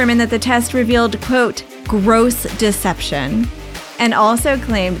had determined that the test revealed, quote, gross deception, and also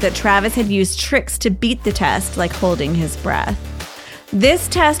claimed that Travis had used tricks to beat the test, like holding his breath. This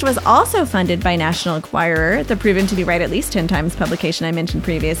test was also funded by National Enquirer, the proven to be right at least 10 times publication I mentioned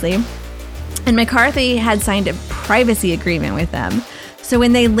previously. And McCarthy had signed a privacy agreement with them. So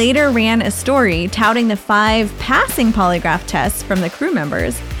when they later ran a story touting the 5 passing polygraph tests from the crew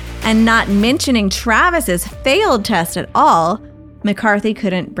members and not mentioning Travis's failed test at all, McCarthy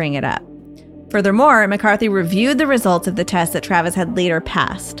couldn't bring it up. Furthermore, McCarthy reviewed the results of the test that Travis had later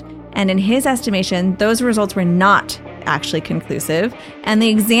passed. And in his estimation, those results were not actually conclusive. And the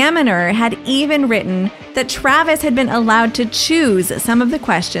examiner had even written that Travis had been allowed to choose some of the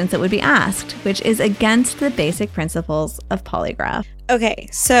questions that would be asked, which is against the basic principles of polygraph. okay,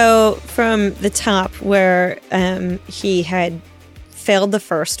 so from the top where he had failed the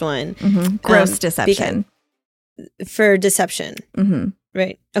first one, Gross deception. for deception,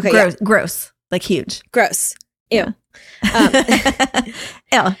 right? Okay, Gross, like huge. gross. Ew.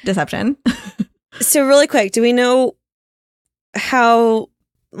 Ew, deception. So really quick, do we know how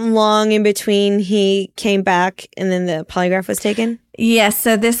long in between he came back and then the polygraph was taken? Yes,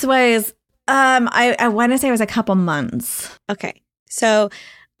 so this was, I want to say it was a couple months. Okay. So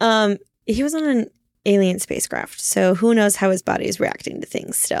he was on an alien spacecraft. So who knows how his body is reacting to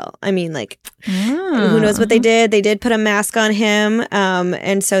things still. I mean, like, who knows what they did? They did put a mask on him.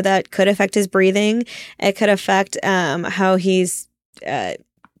 And so that could affect his breathing. It could affect how he's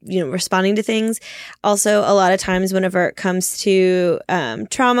responding to things. Also, a lot of times whenever it comes to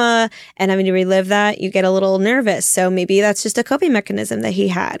trauma and having to relive that, you get a little nervous. So maybe that's just a coping mechanism that he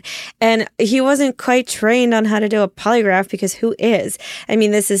had. And he wasn't quite trained on how to do a polygraph, because who is? I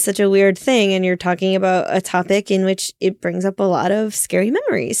mean, this is such a weird thing, and you're talking about a topic in which it brings up a lot of scary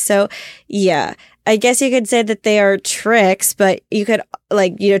memories. So yeah, I guess you could say that they are tricks, but you could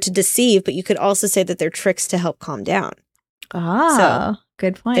to deceive, but you could also say that they're tricks to help calm down. Oh,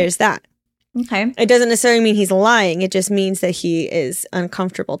 good point. There's that. Okay. It doesn't necessarily mean he's lying. It just means that he is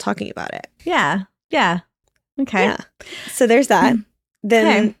uncomfortable talking about it. Yeah. Yeah. Okay. Yeah. So there's that.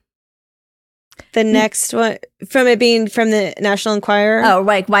 Then the next one, from it being from the National Enquirer. Oh,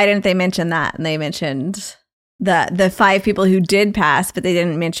 like, why didn't they mention that? And they mentioned the 5 people who did pass, but they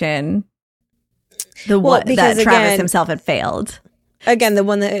didn't mention that Travis again, himself had failed. Again, the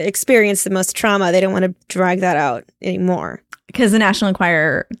one that experienced the most trauma. They don't want to drag that out anymore. Because the National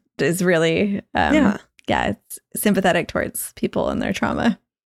Enquirer is really, it's sympathetic towards people and their trauma.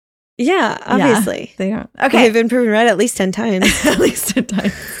 Yeah, obviously. Yeah, they don't. Okay. They've been proven right at least 10 times. At least 10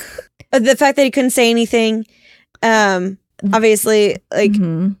 times. The fact that he couldn't say anything, obviously, like,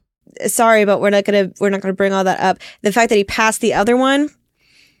 sorry, but we're not gonna bring all that up. The fact that he passed the other one,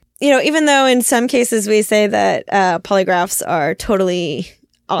 even though in some cases we say that polygraphs are totally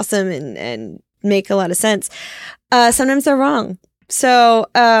awesome and make a lot of sense, sometimes they're wrong. So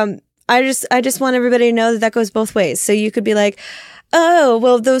I just want everybody to know that goes both ways. So you could be like, oh,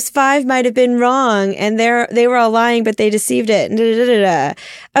 well, those 5 might have been wrong, and they were all lying, but they deceived it.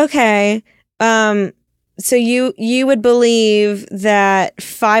 Okay. So you would believe that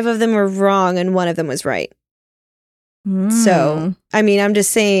 5 of them were wrong and 1 of them was right. So, I mean, I'm just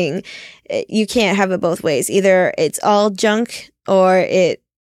saying you can't have it both ways. Either it's all junk or it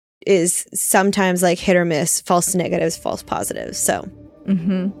is sometimes like hit or miss, false negatives, false positives. So,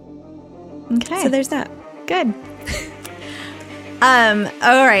 okay. So there's that. Good.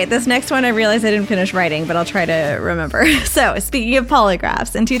 All right. This next one, I realized I didn't finish writing, but I'll try to remember. So, speaking of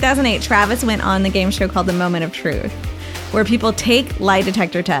polygraphs, in 2008, Travis went on the game show called The Moment of Truth, where people take lie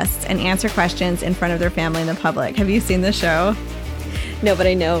detector tests and answer questions in front of their family and the public. Have you seen this show? No, but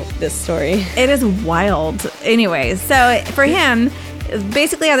I know this story. It is wild. Anyways, so for him,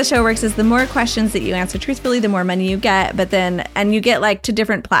 basically how the show works is the more questions that you answer truthfully, the more money you get. But then, and you get like to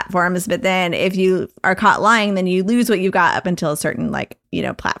different platforms. But then if you are caught lying, then you lose what you got up until a certain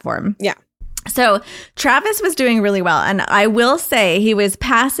platform. Yeah. So Travis was doing really well. And I will say he was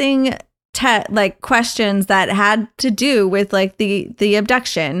passing questions that had to do with like the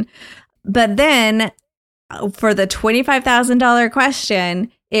abduction. But then for the $25,000 question,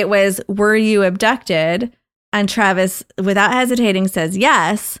 it was, were you abducted? And Travis, without hesitating, says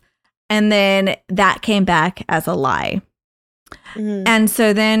yes. And then that came back as a lie. And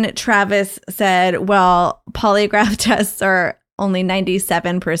so then Travis said, well, polygraph tests are only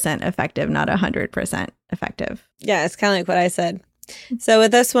 97% effective, not 100% effective. Yeah, it's kind of like what I said. So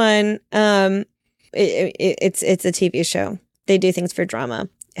with this one, it's a TV show. They do things for drama.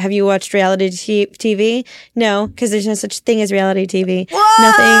 Have you watched reality TV? No, because there's no such thing as reality TV. Whoa!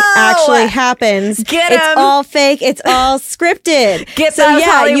 Nothing actually happens. It's all fake. It's all scripted.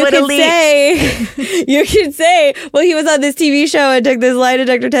 Hollywood elite. You could say, well, he was on this TV show and took this lie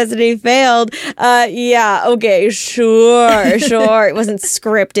detector test and he failed. Yeah, okay, sure. It wasn't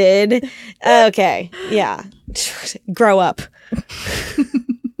scripted. Okay, yeah. Grow up.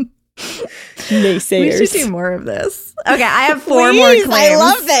 Naysayers. We should do more of this. Okay, I have 4 more claims. I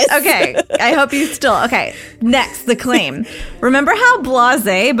love this. Okay, I hope you still... Okay, next, the claim. Remember how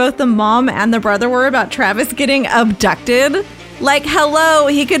blasé both the mom and the brother were about Travis getting abducted? Like, hello,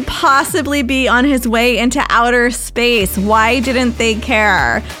 he could possibly be on his way into outer space. Why didn't they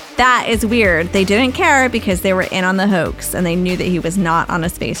care? That is weird. They didn't care because they were in on the hoax and they knew that he was not on a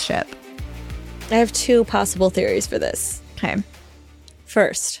spaceship. I have 2 possible theories for this. Okay.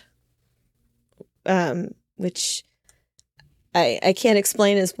 First, which I can't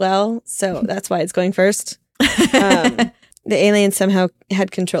explain as well, so that's why it's going first. The aliens somehow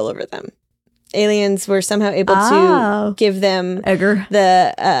had control over them. Aliens were somehow able to give them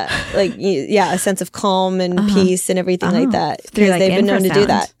the a sense of calm and peace and everything like that, because they've been known to do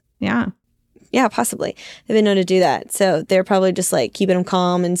that. Yeah, possibly. They've been known to do that. So they're probably just like keeping them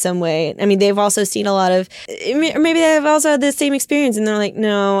calm in some way. I mean, they've also seen a lot of, maybe they've also had the same experience and they're like,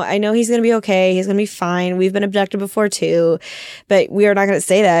 no, I know he's going to be okay. He's going to be fine. We've been abducted before too, but we are not going to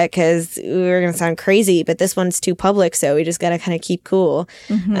say that because we're going to sound crazy, but this one's too public. So we just got to kind of keep cool.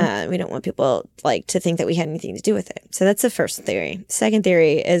 We don't want people to think that we had anything to do with it. So that's the first theory. Second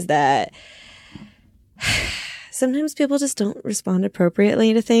theory is that sometimes people just don't respond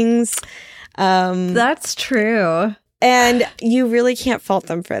appropriately to things. That's true. And you really can't fault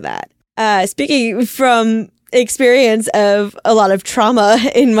them for that. Speaking from experience of a lot of trauma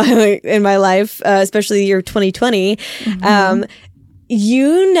in my life, especially the year 2020,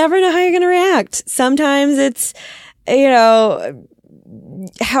 you never know how you're going to react. Sometimes it's,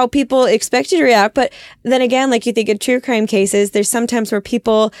 how people expect you to react. But then again, you think of true crime cases, there's sometimes where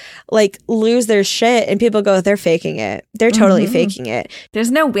people lose their shit and people go, they're faking it. They're totally faking it.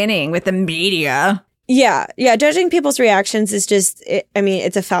 There's no winning with the media. Yeah. Judging people's reactions is just,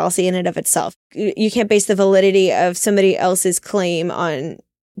 it's a fallacy in and of itself. You can't base the validity of somebody else's claim on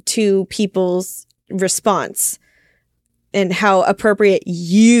 2 people's response and how appropriate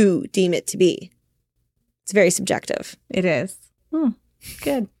you deem it to be. It's very subjective. It is.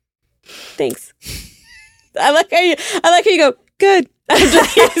 Good. Thanks. I like how you go, good. He's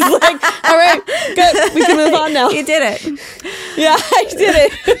like, all right, good. We can move on now. You did it. Yeah, I did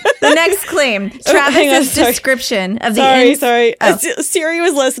it. The next claim. Travis's description of the... Sorry. Oh. Siri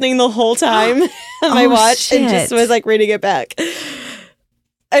was listening the whole time on my watch and just was reading it back.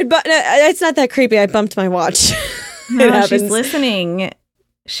 It's not that creepy. I bumped my watch. No, she's listening.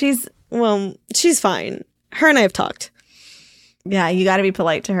 She's fine. Her and I have talked. Yeah, you got to be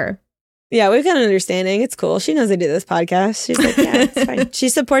polite to her. Yeah, we've got an understanding. It's cool. She knows I do this podcast. She's like, yeah, it's fine. She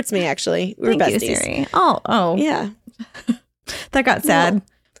supports me, actually. We're Thank besties. you, Siri. Oh. Yeah. That got sad.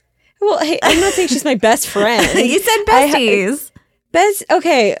 Well, hey, I'm not saying she's my best friend. You said besties.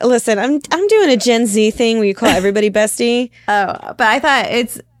 Okay, listen, I'm doing a Gen Z thing where you call everybody bestie. Oh, but I thought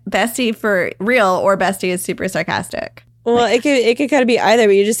it's bestie for real or bestie is super sarcastic. Well, it could kind of be either,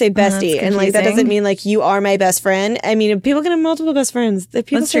 but you just say bestie, and like that confusing. doesn't mean like you are my best friend. I mean, people can have multiple best friends.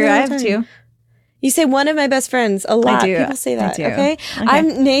 People That's say true. that I all the have time. two. You say one of my best friends a lot. do. People say that. I do. Okay? Okay. I'm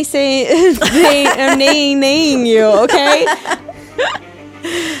naying you. Okay.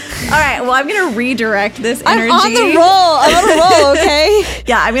 All right. Well, I'm going to redirect this energy. I'm on the roll. Okay.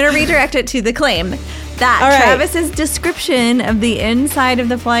 Yeah, I'm going to redirect it to the claim that All right. Travis's description of the inside of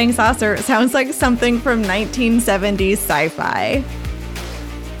the flying saucer sounds like something from 1970s sci-fi.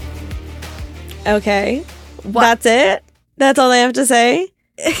 Okay. That's it. That's all I have to say.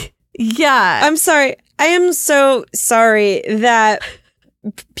 Yeah. I'm sorry. I am so sorry that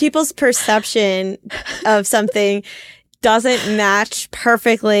people's perception of something doesn't match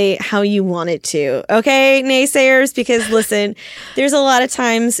perfectly how you want it to. Okay, naysayers? Because listen, there's a lot of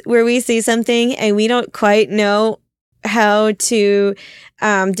times where we see something and we don't quite know how to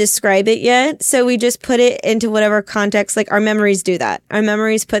describe it yet. So we just put it into whatever context. Like our memories do that. Our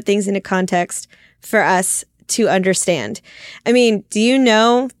memories put things into context for us to understand. I mean, do you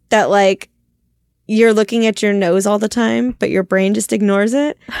know that like you're looking at your nose all the time, but your brain just ignores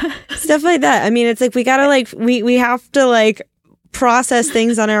it? Stuff like that. I mean, it's like we gotta like we have to like process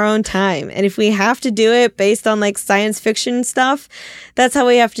things on our own time. And if we have to do it based on like science fiction stuff, that's how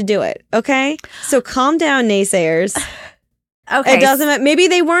we have to do it. Okay? So calm down, naysayers. Okay. It doesn't matter. Maybe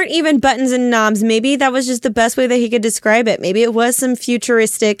they weren't even buttons and knobs. Maybe that was just the best way that he could describe it. Maybe it was some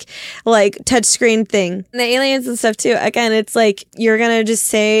futuristic, like, touchscreen thing. And the aliens and stuff, too. Again, it's like you're going to just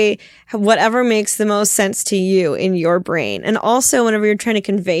say whatever makes the most sense to you in your brain. And also, whenever you're trying to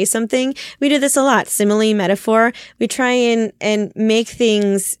convey something, we do this a lot. Simile, metaphor. We try and make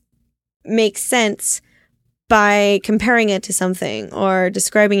things make sense by comparing it to something or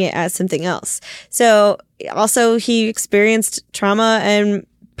describing it as something else. So also he experienced trauma and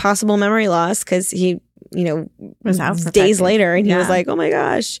possible memory loss because he, you know, Was out for days 5 days. later and he was Yeah. like, oh my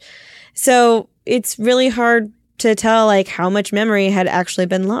gosh. So it's really hard to tell like how much memory had actually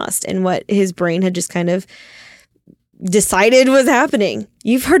been lost and what his brain had just kind of decided was happening.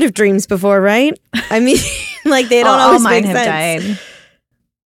 You've heard of dreams before, right? I mean, like they don't all always mine make have sense. died.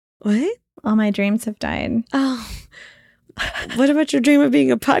 What? All my dreams have died. Oh. What about your dream of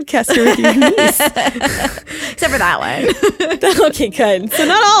being a podcaster with your niece? Except for that one. Okay, good. So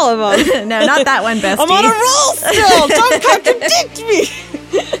not all of them. No, not that one, bestie. I'm on a roll still. Don't contradict me.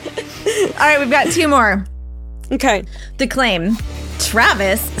 All right, we've got 2 more. Okay. The claim.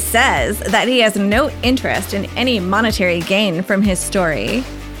 Travis says that he has no interest in any monetary gain from his story.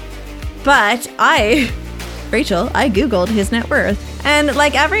 But Rachel, I Googled his net worth. And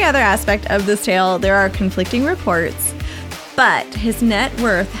like every other aspect of this tale, there are conflicting reports. But his net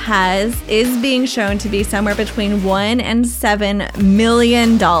worth is being shown to be somewhere between $1 and $7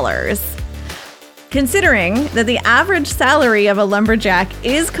 million. Considering that the average salary of a lumberjack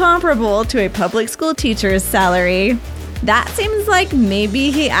is comparable to a public school teacher's salary, that seems like maybe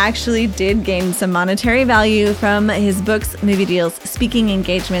he actually did gain some monetary value from his books, movie deals, speaking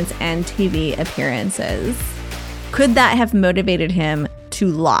engagements, and TV appearances. Could that have motivated him to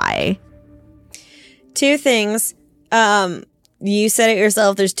lie? 2 things. You said it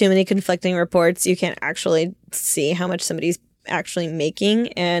yourself. There's too many conflicting reports. You can't actually see how much somebody's actually making.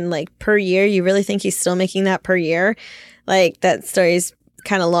 And like per year, you really think he's still making that per year? Like that story's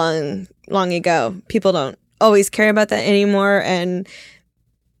kind of long ago. People don't always care about that anymore. And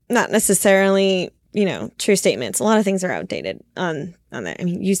not necessarily, you know, true statements. A lot of things are outdated on that. I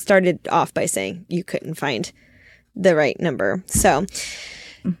mean, you started off by saying you couldn't find the right number. So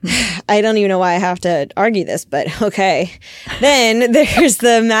I don't even know why I have to argue this, but okay. Then there's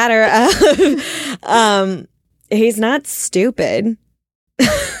the matter of he's not stupid.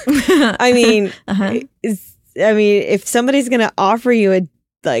 I mean, if somebody's going to offer you a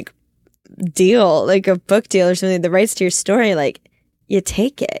like deal, like a book deal or something, the rights to your story, like you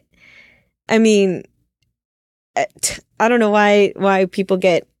take it. I mean, I don't know why people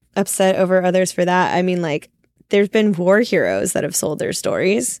get upset over others for that. I mean, like, there's been war heroes that have sold their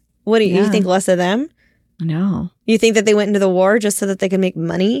stories. What do you think less of them? No. You think that they went into the war just so that they could make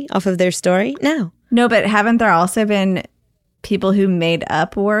money off of their story? No. No, but haven't there also been people who made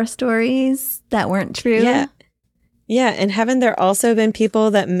up war stories that weren't true? Yeah, and haven't there also been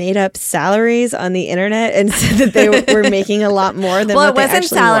people that made up salaries on the internet and said that they were making a lot more than what they actually it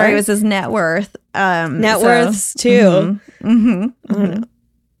wasn't salary, were? it was his net worth. Net worths too. Mm-hmm, mm-hmm. I don't know.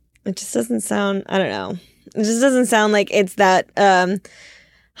 It just doesn't sound, I don't know. It just doesn't sound like it's that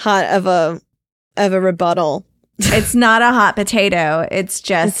hot of a rebuttal. It's not a hot potato. It's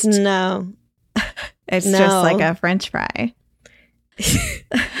just It's just like a French fry.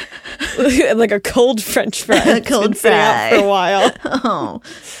 like a cold French fry. A cold It's been sitting out fry. for a while. Oh,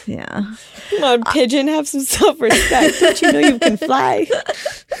 yeah. Come on, pigeon, have some self-respect. Don't you know you can fly?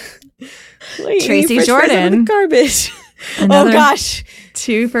 Tracy French fries out of the Jordan. garbage. Another- Oh gosh.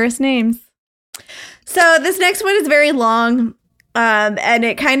 2 first names. So this next one is very long, and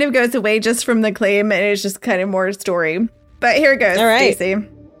it kind of goes away just from the claim, and it's just kind of more story. But here it goes, All right. Stacey.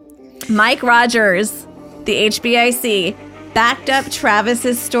 Mike Rogers, the HBIC, backed up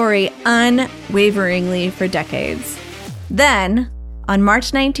Travis's story unwaveringly for decades. Then, on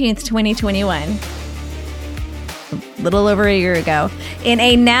March 19th, 2021, a little over a year ago, in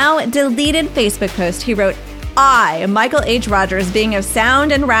a now deleted Facebook post, he wrote, I, Michael H. Rogers, being of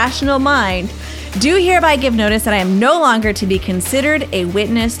sound and rational mind, do hereby give notice that I am no longer to be considered a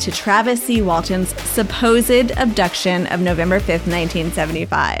witness to Travis C. Walton's supposed abduction of November 5th,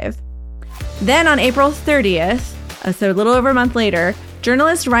 1975. Then on April 30th, so a little over a month later,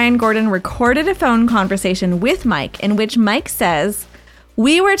 journalist Ryan Gordon recorded a phone conversation with Mike in which Mike says,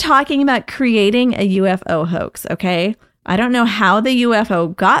 we were talking about creating a UFO hoax, okay? I don't know how the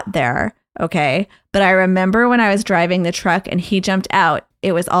UFO got there, okay? But I remember when I was driving the truck and he jumped out,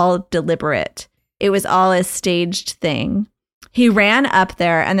 it was all deliberate. It was all a staged thing. He ran up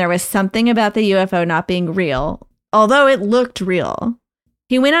there and there was something about the UFO not being real, although it looked real.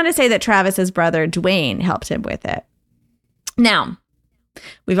 He went on to say that Travis's brother, Dwayne, helped him with it. Now,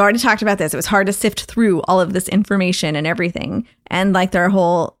 we've already talked about this. It was hard to sift through all of this information and everything and like their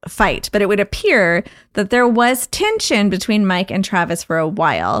whole fight. But it would appear that there was tension between Mike and Travis for a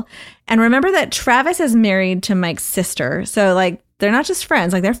while. And remember that Travis is married to Mike's sister. So like they're not just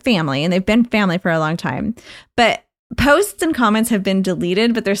friends, like they're family, and they've been family for a long time. But posts and comments have been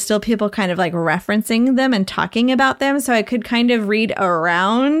deleted, but there's still people kind of like referencing them and talking about them. So I could kind of read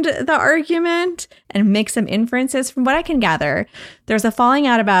around the argument and make some inferences from what I can gather. There's a falling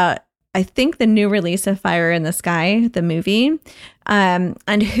out about, I think, the new release of Fire in the Sky, the movie,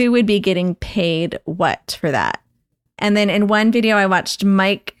 and who would be getting paid what for that. And then in one video I watched,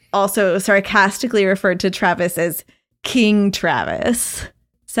 Mike also sarcastically referred to Travis as King Travis.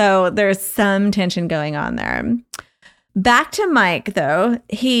 So there's some tension going on there. Back to Mike, though,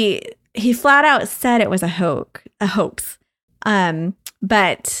 he flat out said it was a hoax.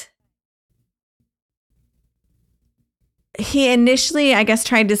 But he initially, I guess,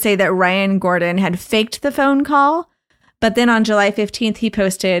 tried to say that Ryan Gordon had faked the phone call. But then on July 15th, he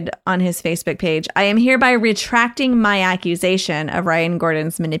posted on his Facebook page, I am hereby retracting my accusation of Ryan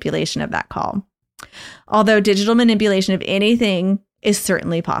Gordon's manipulation of that call. Although digital manipulation of anything is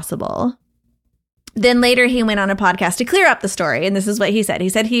certainly possible. Then later he went on a podcast to clear up the story. And this is what he said. He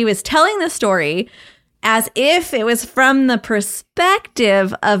said he was telling the story as if it was from the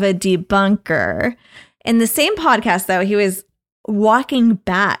perspective of a debunker. In the same podcast, though, he was walking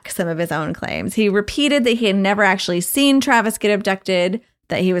back some of his own claims. He repeated that he had never actually seen Travis get abducted,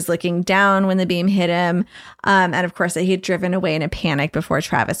 that he was looking down when the beam hit him, and of course that he had driven away in a panic before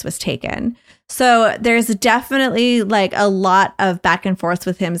Travis was taken. So there's definitely like a lot of back and forth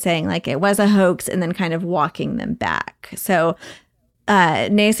with him saying like it was a hoax and then kind of walking them back. So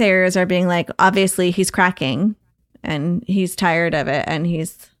naysayers are being like, obviously he's cracking and he's tired of it and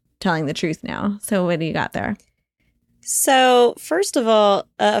he's telling the truth now. So what do you got there? So, first of all,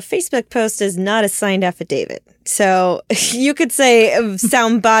 a Facebook post is not a signed affidavit. So, you could say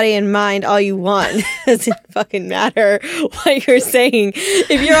sound body and mind all you want. It doesn't fucking matter what you're saying.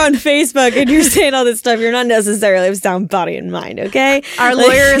 If you're on Facebook and you're saying all this stuff, you're not necessarily of sound body and mind, okay? Our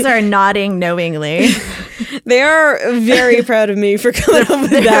lawyers are nodding knowingly. They are very proud of me for coming up with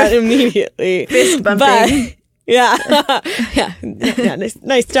that immediately. Fist bumping. But, yeah. yeah.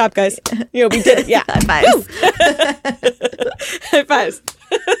 Nice job, guys. You know, we did it. Yeah. High fives. High fives.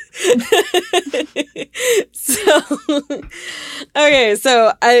 So, okay.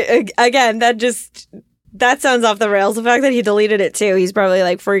 So, again, that that sounds off the rails. The fact that he deleted it too, he's probably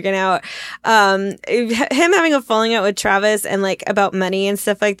like freaking out. Him having a falling out with Travis and like about money and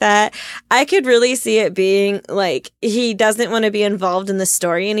stuff like that, I could really see it being like he doesn't want to be involved in the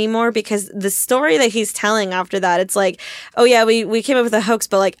story anymore, because the story that he's telling after that, it's like, oh yeah, we came up with a hoax,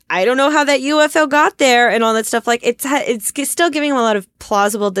 but like I don't know how that UFO got there and all that stuff. Like it's still giving him a lot of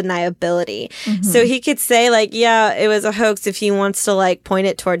plausible deniability. So he could say like, yeah, it was a hoax if he wants to like point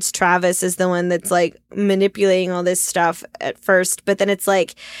it towards Travis as the one that's like manipulating all this stuff at first, but then it's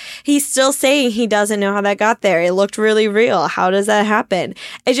like he's still saying he doesn't know how that got there. It looked really real. How does that happen?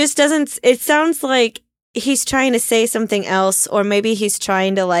 It just doesn't. It sounds like he's trying to say something else, or maybe he's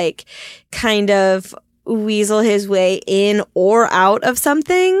trying to like kind of weasel his way in or out of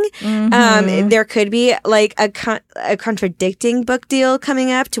something. There could be like a contradicting book deal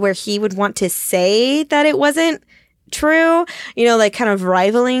coming up to where he would want to say that it wasn't true, you know, like kind of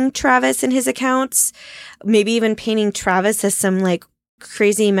rivaling Travis in his accounts, maybe even painting Travis as some like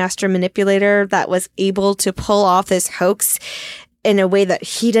crazy master manipulator that was able to pull off this hoax in a way that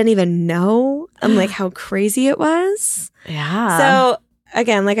he didn't even know, and like how crazy it was. Yeah. So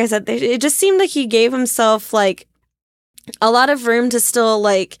again, like I said, it just seemed like he gave himself like a lot of room to still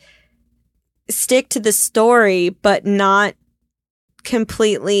like stick to the story, but not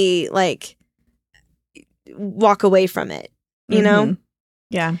completely like walk away from it, you know?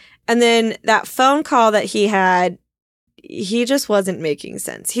 Yeah. And then that phone call that he had, he just wasn't making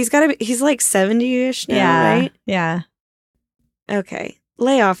sense. He's like 70-ish now, right? Yeah. Okay.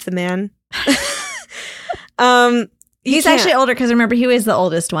 Lay off the man. He's actually older because remember, he was the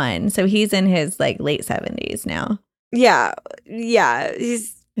oldest one. So he's in his like late 70s now. Yeah. I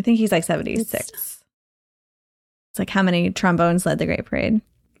think he's like 76. It's like how many trombones led the Great Parade?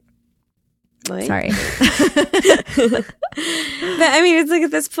 What? Sorry. But I mean, it's like at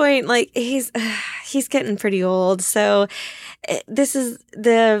this point, like he's getting pretty old. So this is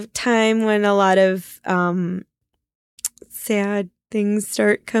the time when a lot of sad things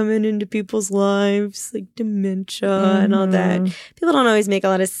start coming into people's lives, like dementia and all that. People don't always make a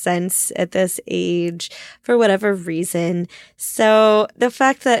lot of sense at this age for whatever reason. So the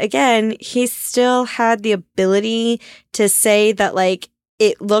fact that, again, he still had the ability to say that, like,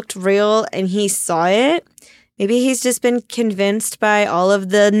 it looked real and he saw it. Maybe he's just been convinced by all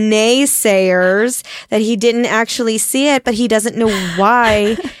of the naysayers that he didn't actually see it, but he doesn't know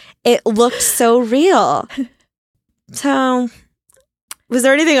why it looked so real. So, was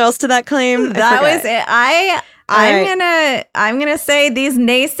there anything else to that claim? That was it. I'm gonna say these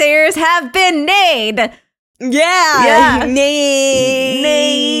naysayers have been naysayers.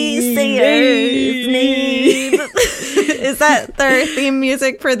 Is that their theme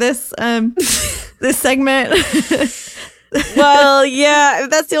music for this this segment? Well, yeah,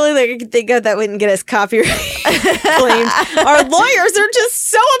 that's the only thing I can think of that wouldn't get us copyright claimed. Our lawyers are just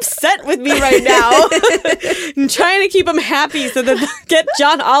so upset with me right now. I'm trying to keep them happy so that they'll get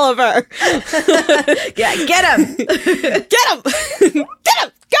John Oliver. Yeah, get him. Get him. Get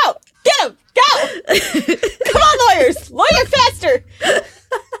him. Go. Get him. Go. Come on, lawyers. Lawyer faster.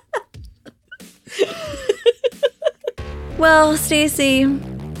 Well, Stacey,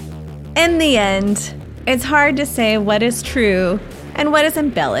 in the end, it's hard to say what is true and what is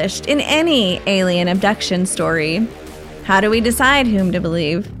embellished in any alien abduction story. How do we decide whom to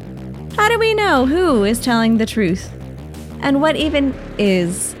believe? How do we know who is telling the truth? And what even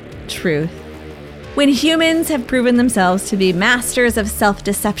is truth? When humans have proven themselves to be masters of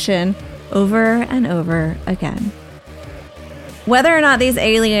self-deception over and over again. Whether or not these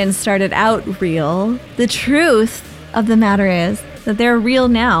aliens started out real, the truth of the matter is that they're real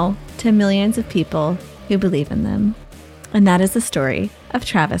now to millions of people who believe in them. And that is the story of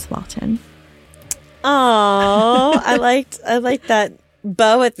Travis Walton. Oh, I liked that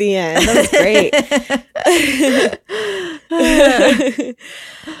bow at the end. That was great.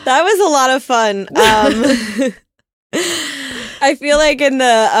 That was a lot of fun. I feel like in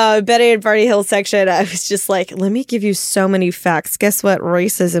the Betty and Barney Hill section, I was just like, let me give you so many facts. Guess what?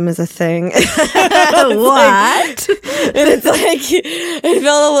 Racism is a thing. What? And it's like, it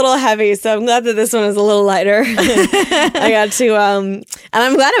felt a little heavy, so I'm glad that this one is a little lighter. I got to, and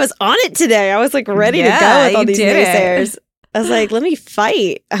I'm glad I was on it today. I was like ready to go with all these naysayers. I was like, let me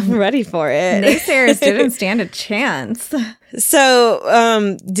fight. I'm ready for it. Naysayers didn't stand a chance. So,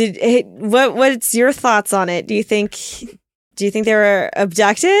 what's your thoughts on it? Do you think they were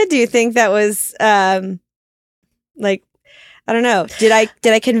abducted? Do you think that was like, I don't know. Did I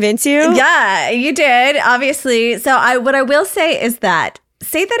convince you? Yeah, you did, obviously. So what I will say is that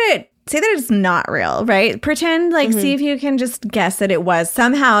say that it's not real, right? Pretend like see if you can just guess that it was.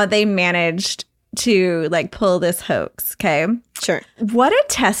 Somehow they managed to like pull this hoax. Okay. Sure. What a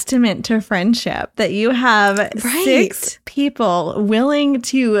testament to friendship that you have 6 people willing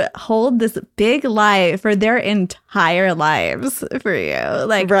to hold this big lie for their entire lives for you.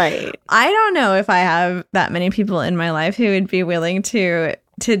 Like, Right. I don't know if I have that many people in my life who would be willing to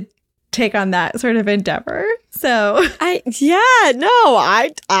take on that sort of endeavor. So I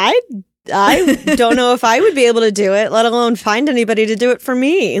don't know if I would be able to do it, let alone find anybody to do it for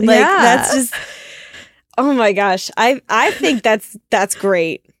me. Like, that's just, oh my gosh. I think that's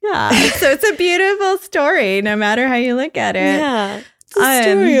great. yeah. So it's a beautiful story, no matter how you look at it. Yeah. It's a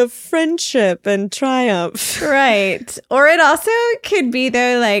story of friendship and triumph. Right. Or it also could be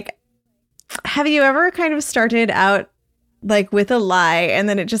though, like, have you ever kind of started out like with a lie and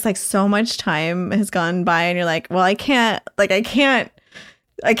then it just like so much time has gone by and you're like, well, I can't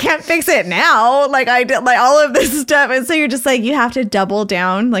fix it now. Like I did like all of this stuff. And so you're just like, you have to double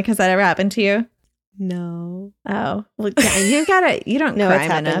down. Like, has that ever happened to you? No. Oh, well, yeah, you don't No, it's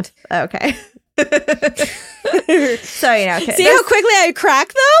crime enough. happened. Okay. So, you know, See how quickly I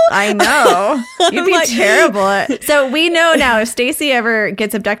crack though? I know. You'd be Like- terrible at. So we know now if Stacey ever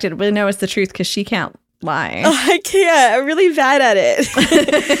gets abducted, we know it's the truth because she can't lie. I can't. I'm really bad at it.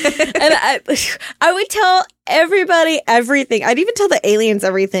 And I would tell everybody everything. I'd even tell the aliens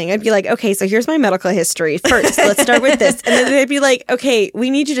everything. I'd be like, okay, so here's my medical history. First, let's start with this. And then they'd be like, okay, we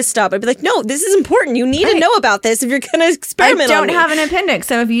need you to stop. I'd be like, no, this is important. You need to know about this if you're going to I experiment on don't me. have an appendix.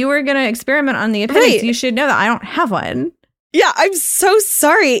 So if you were going to experiment on the appendix, Right. you should know that I don't have one. Yeah, I'm so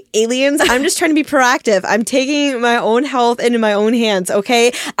sorry, aliens. I'm just trying to be proactive. I'm taking my own health into my own hands,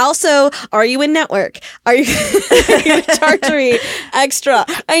 okay? Also, are you in network? Are you charge me extra?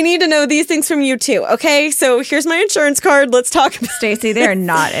 I need to know these things from you too, okay? So here's my insurance card. Let's talk about Stacey, they're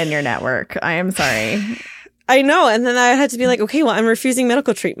not in your network. I am sorry. I know. And then I had to be like, okay, well, I'm refusing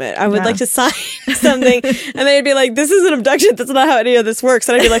medical treatment. I would Yeah. like to sign something. And they'd be like, this is an abduction. That's not how any of this works.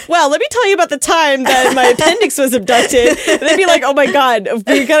 And I'd be like, well, let me tell you about the time that my appendix was abducted. And they'd be like, oh my God,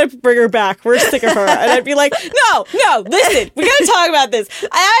 we gotta bring her back. We're sick of her. And I'd be like, no, listen, we gotta talk about this.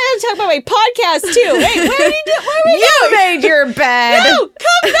 I gotta talk about my podcast too. Wait, what are we doing? You made your bed. No,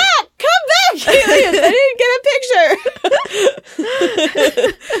 come back, aliens. I didn't get a picture.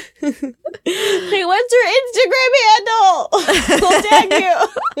 Hey, what's your Instagram handle? Well, tag you.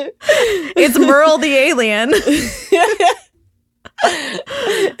 It's Merle the alien.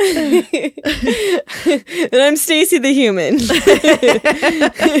 And I'm Stacey the human.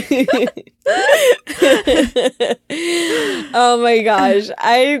 Oh my gosh.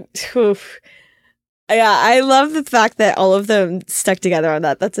 I love the fact that all of them stuck together on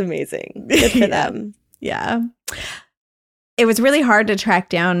that. That's amazing. Good for them. Yeah. It was really hard to track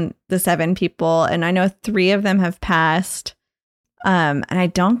down the 7 people, and I know 3 of them have passed. And I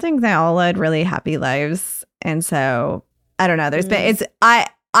don't think they all led really happy lives. And so I don't know. There's been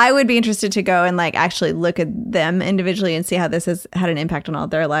I would be interested to go and like actually look at them individually and see how this has had an impact on all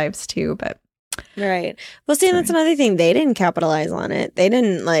their lives too. But Right. Well, see, and that's another thing. They didn't capitalize on it. They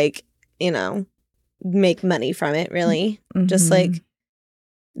didn't make money from it, really. Just Mhm. like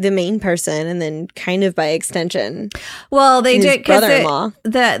the main person, and then kind of by extension, well, they his did because brother-in-law.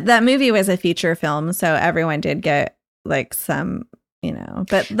 that movie was a feature film, so everyone did get like some,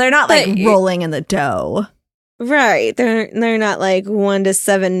 but they're not like But- rolling in the dough. Right. They're not like $1 to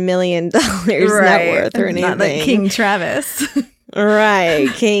 $7 million net worth or anything. Not like King Travis. Right.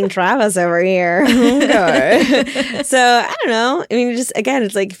 King Travis over here. Okay. So I don't know. I mean, just again,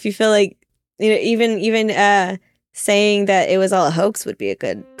 it's like if you feel like even saying that it was all a hoax would be a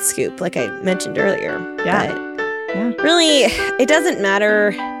good scoop, like I mentioned earlier. Yeah. But Yeah. really, it doesn't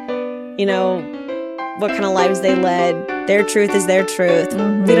matter, what kind of lives they led. Their truth is their truth.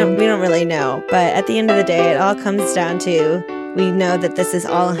 Mhm. We don't really know. But at the end of the day, it all comes down to we know that this is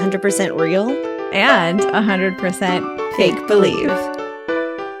all 100% real. And 100% fake believe.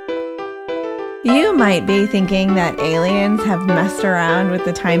 You might be thinking that aliens have messed around with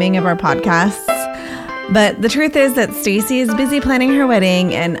the timing of our podcasts, but the truth is that Stacey is busy planning her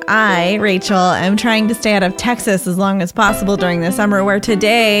wedding, and I, Rachel, am trying to stay out of Texas as long as possible during the summer, where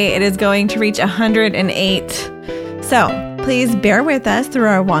today it is going to reach 108. So please bear with us through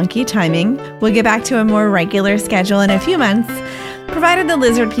our wonky timing. We'll get back to a more regular schedule in a few months, provided the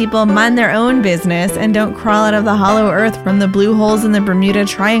lizard people mind their own business and don't crawl out of the hollow earth from the blue holes in the Bermuda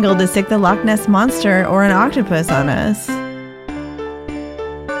Triangle to sick the Loch Ness Monster or an octopus on us.